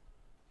is.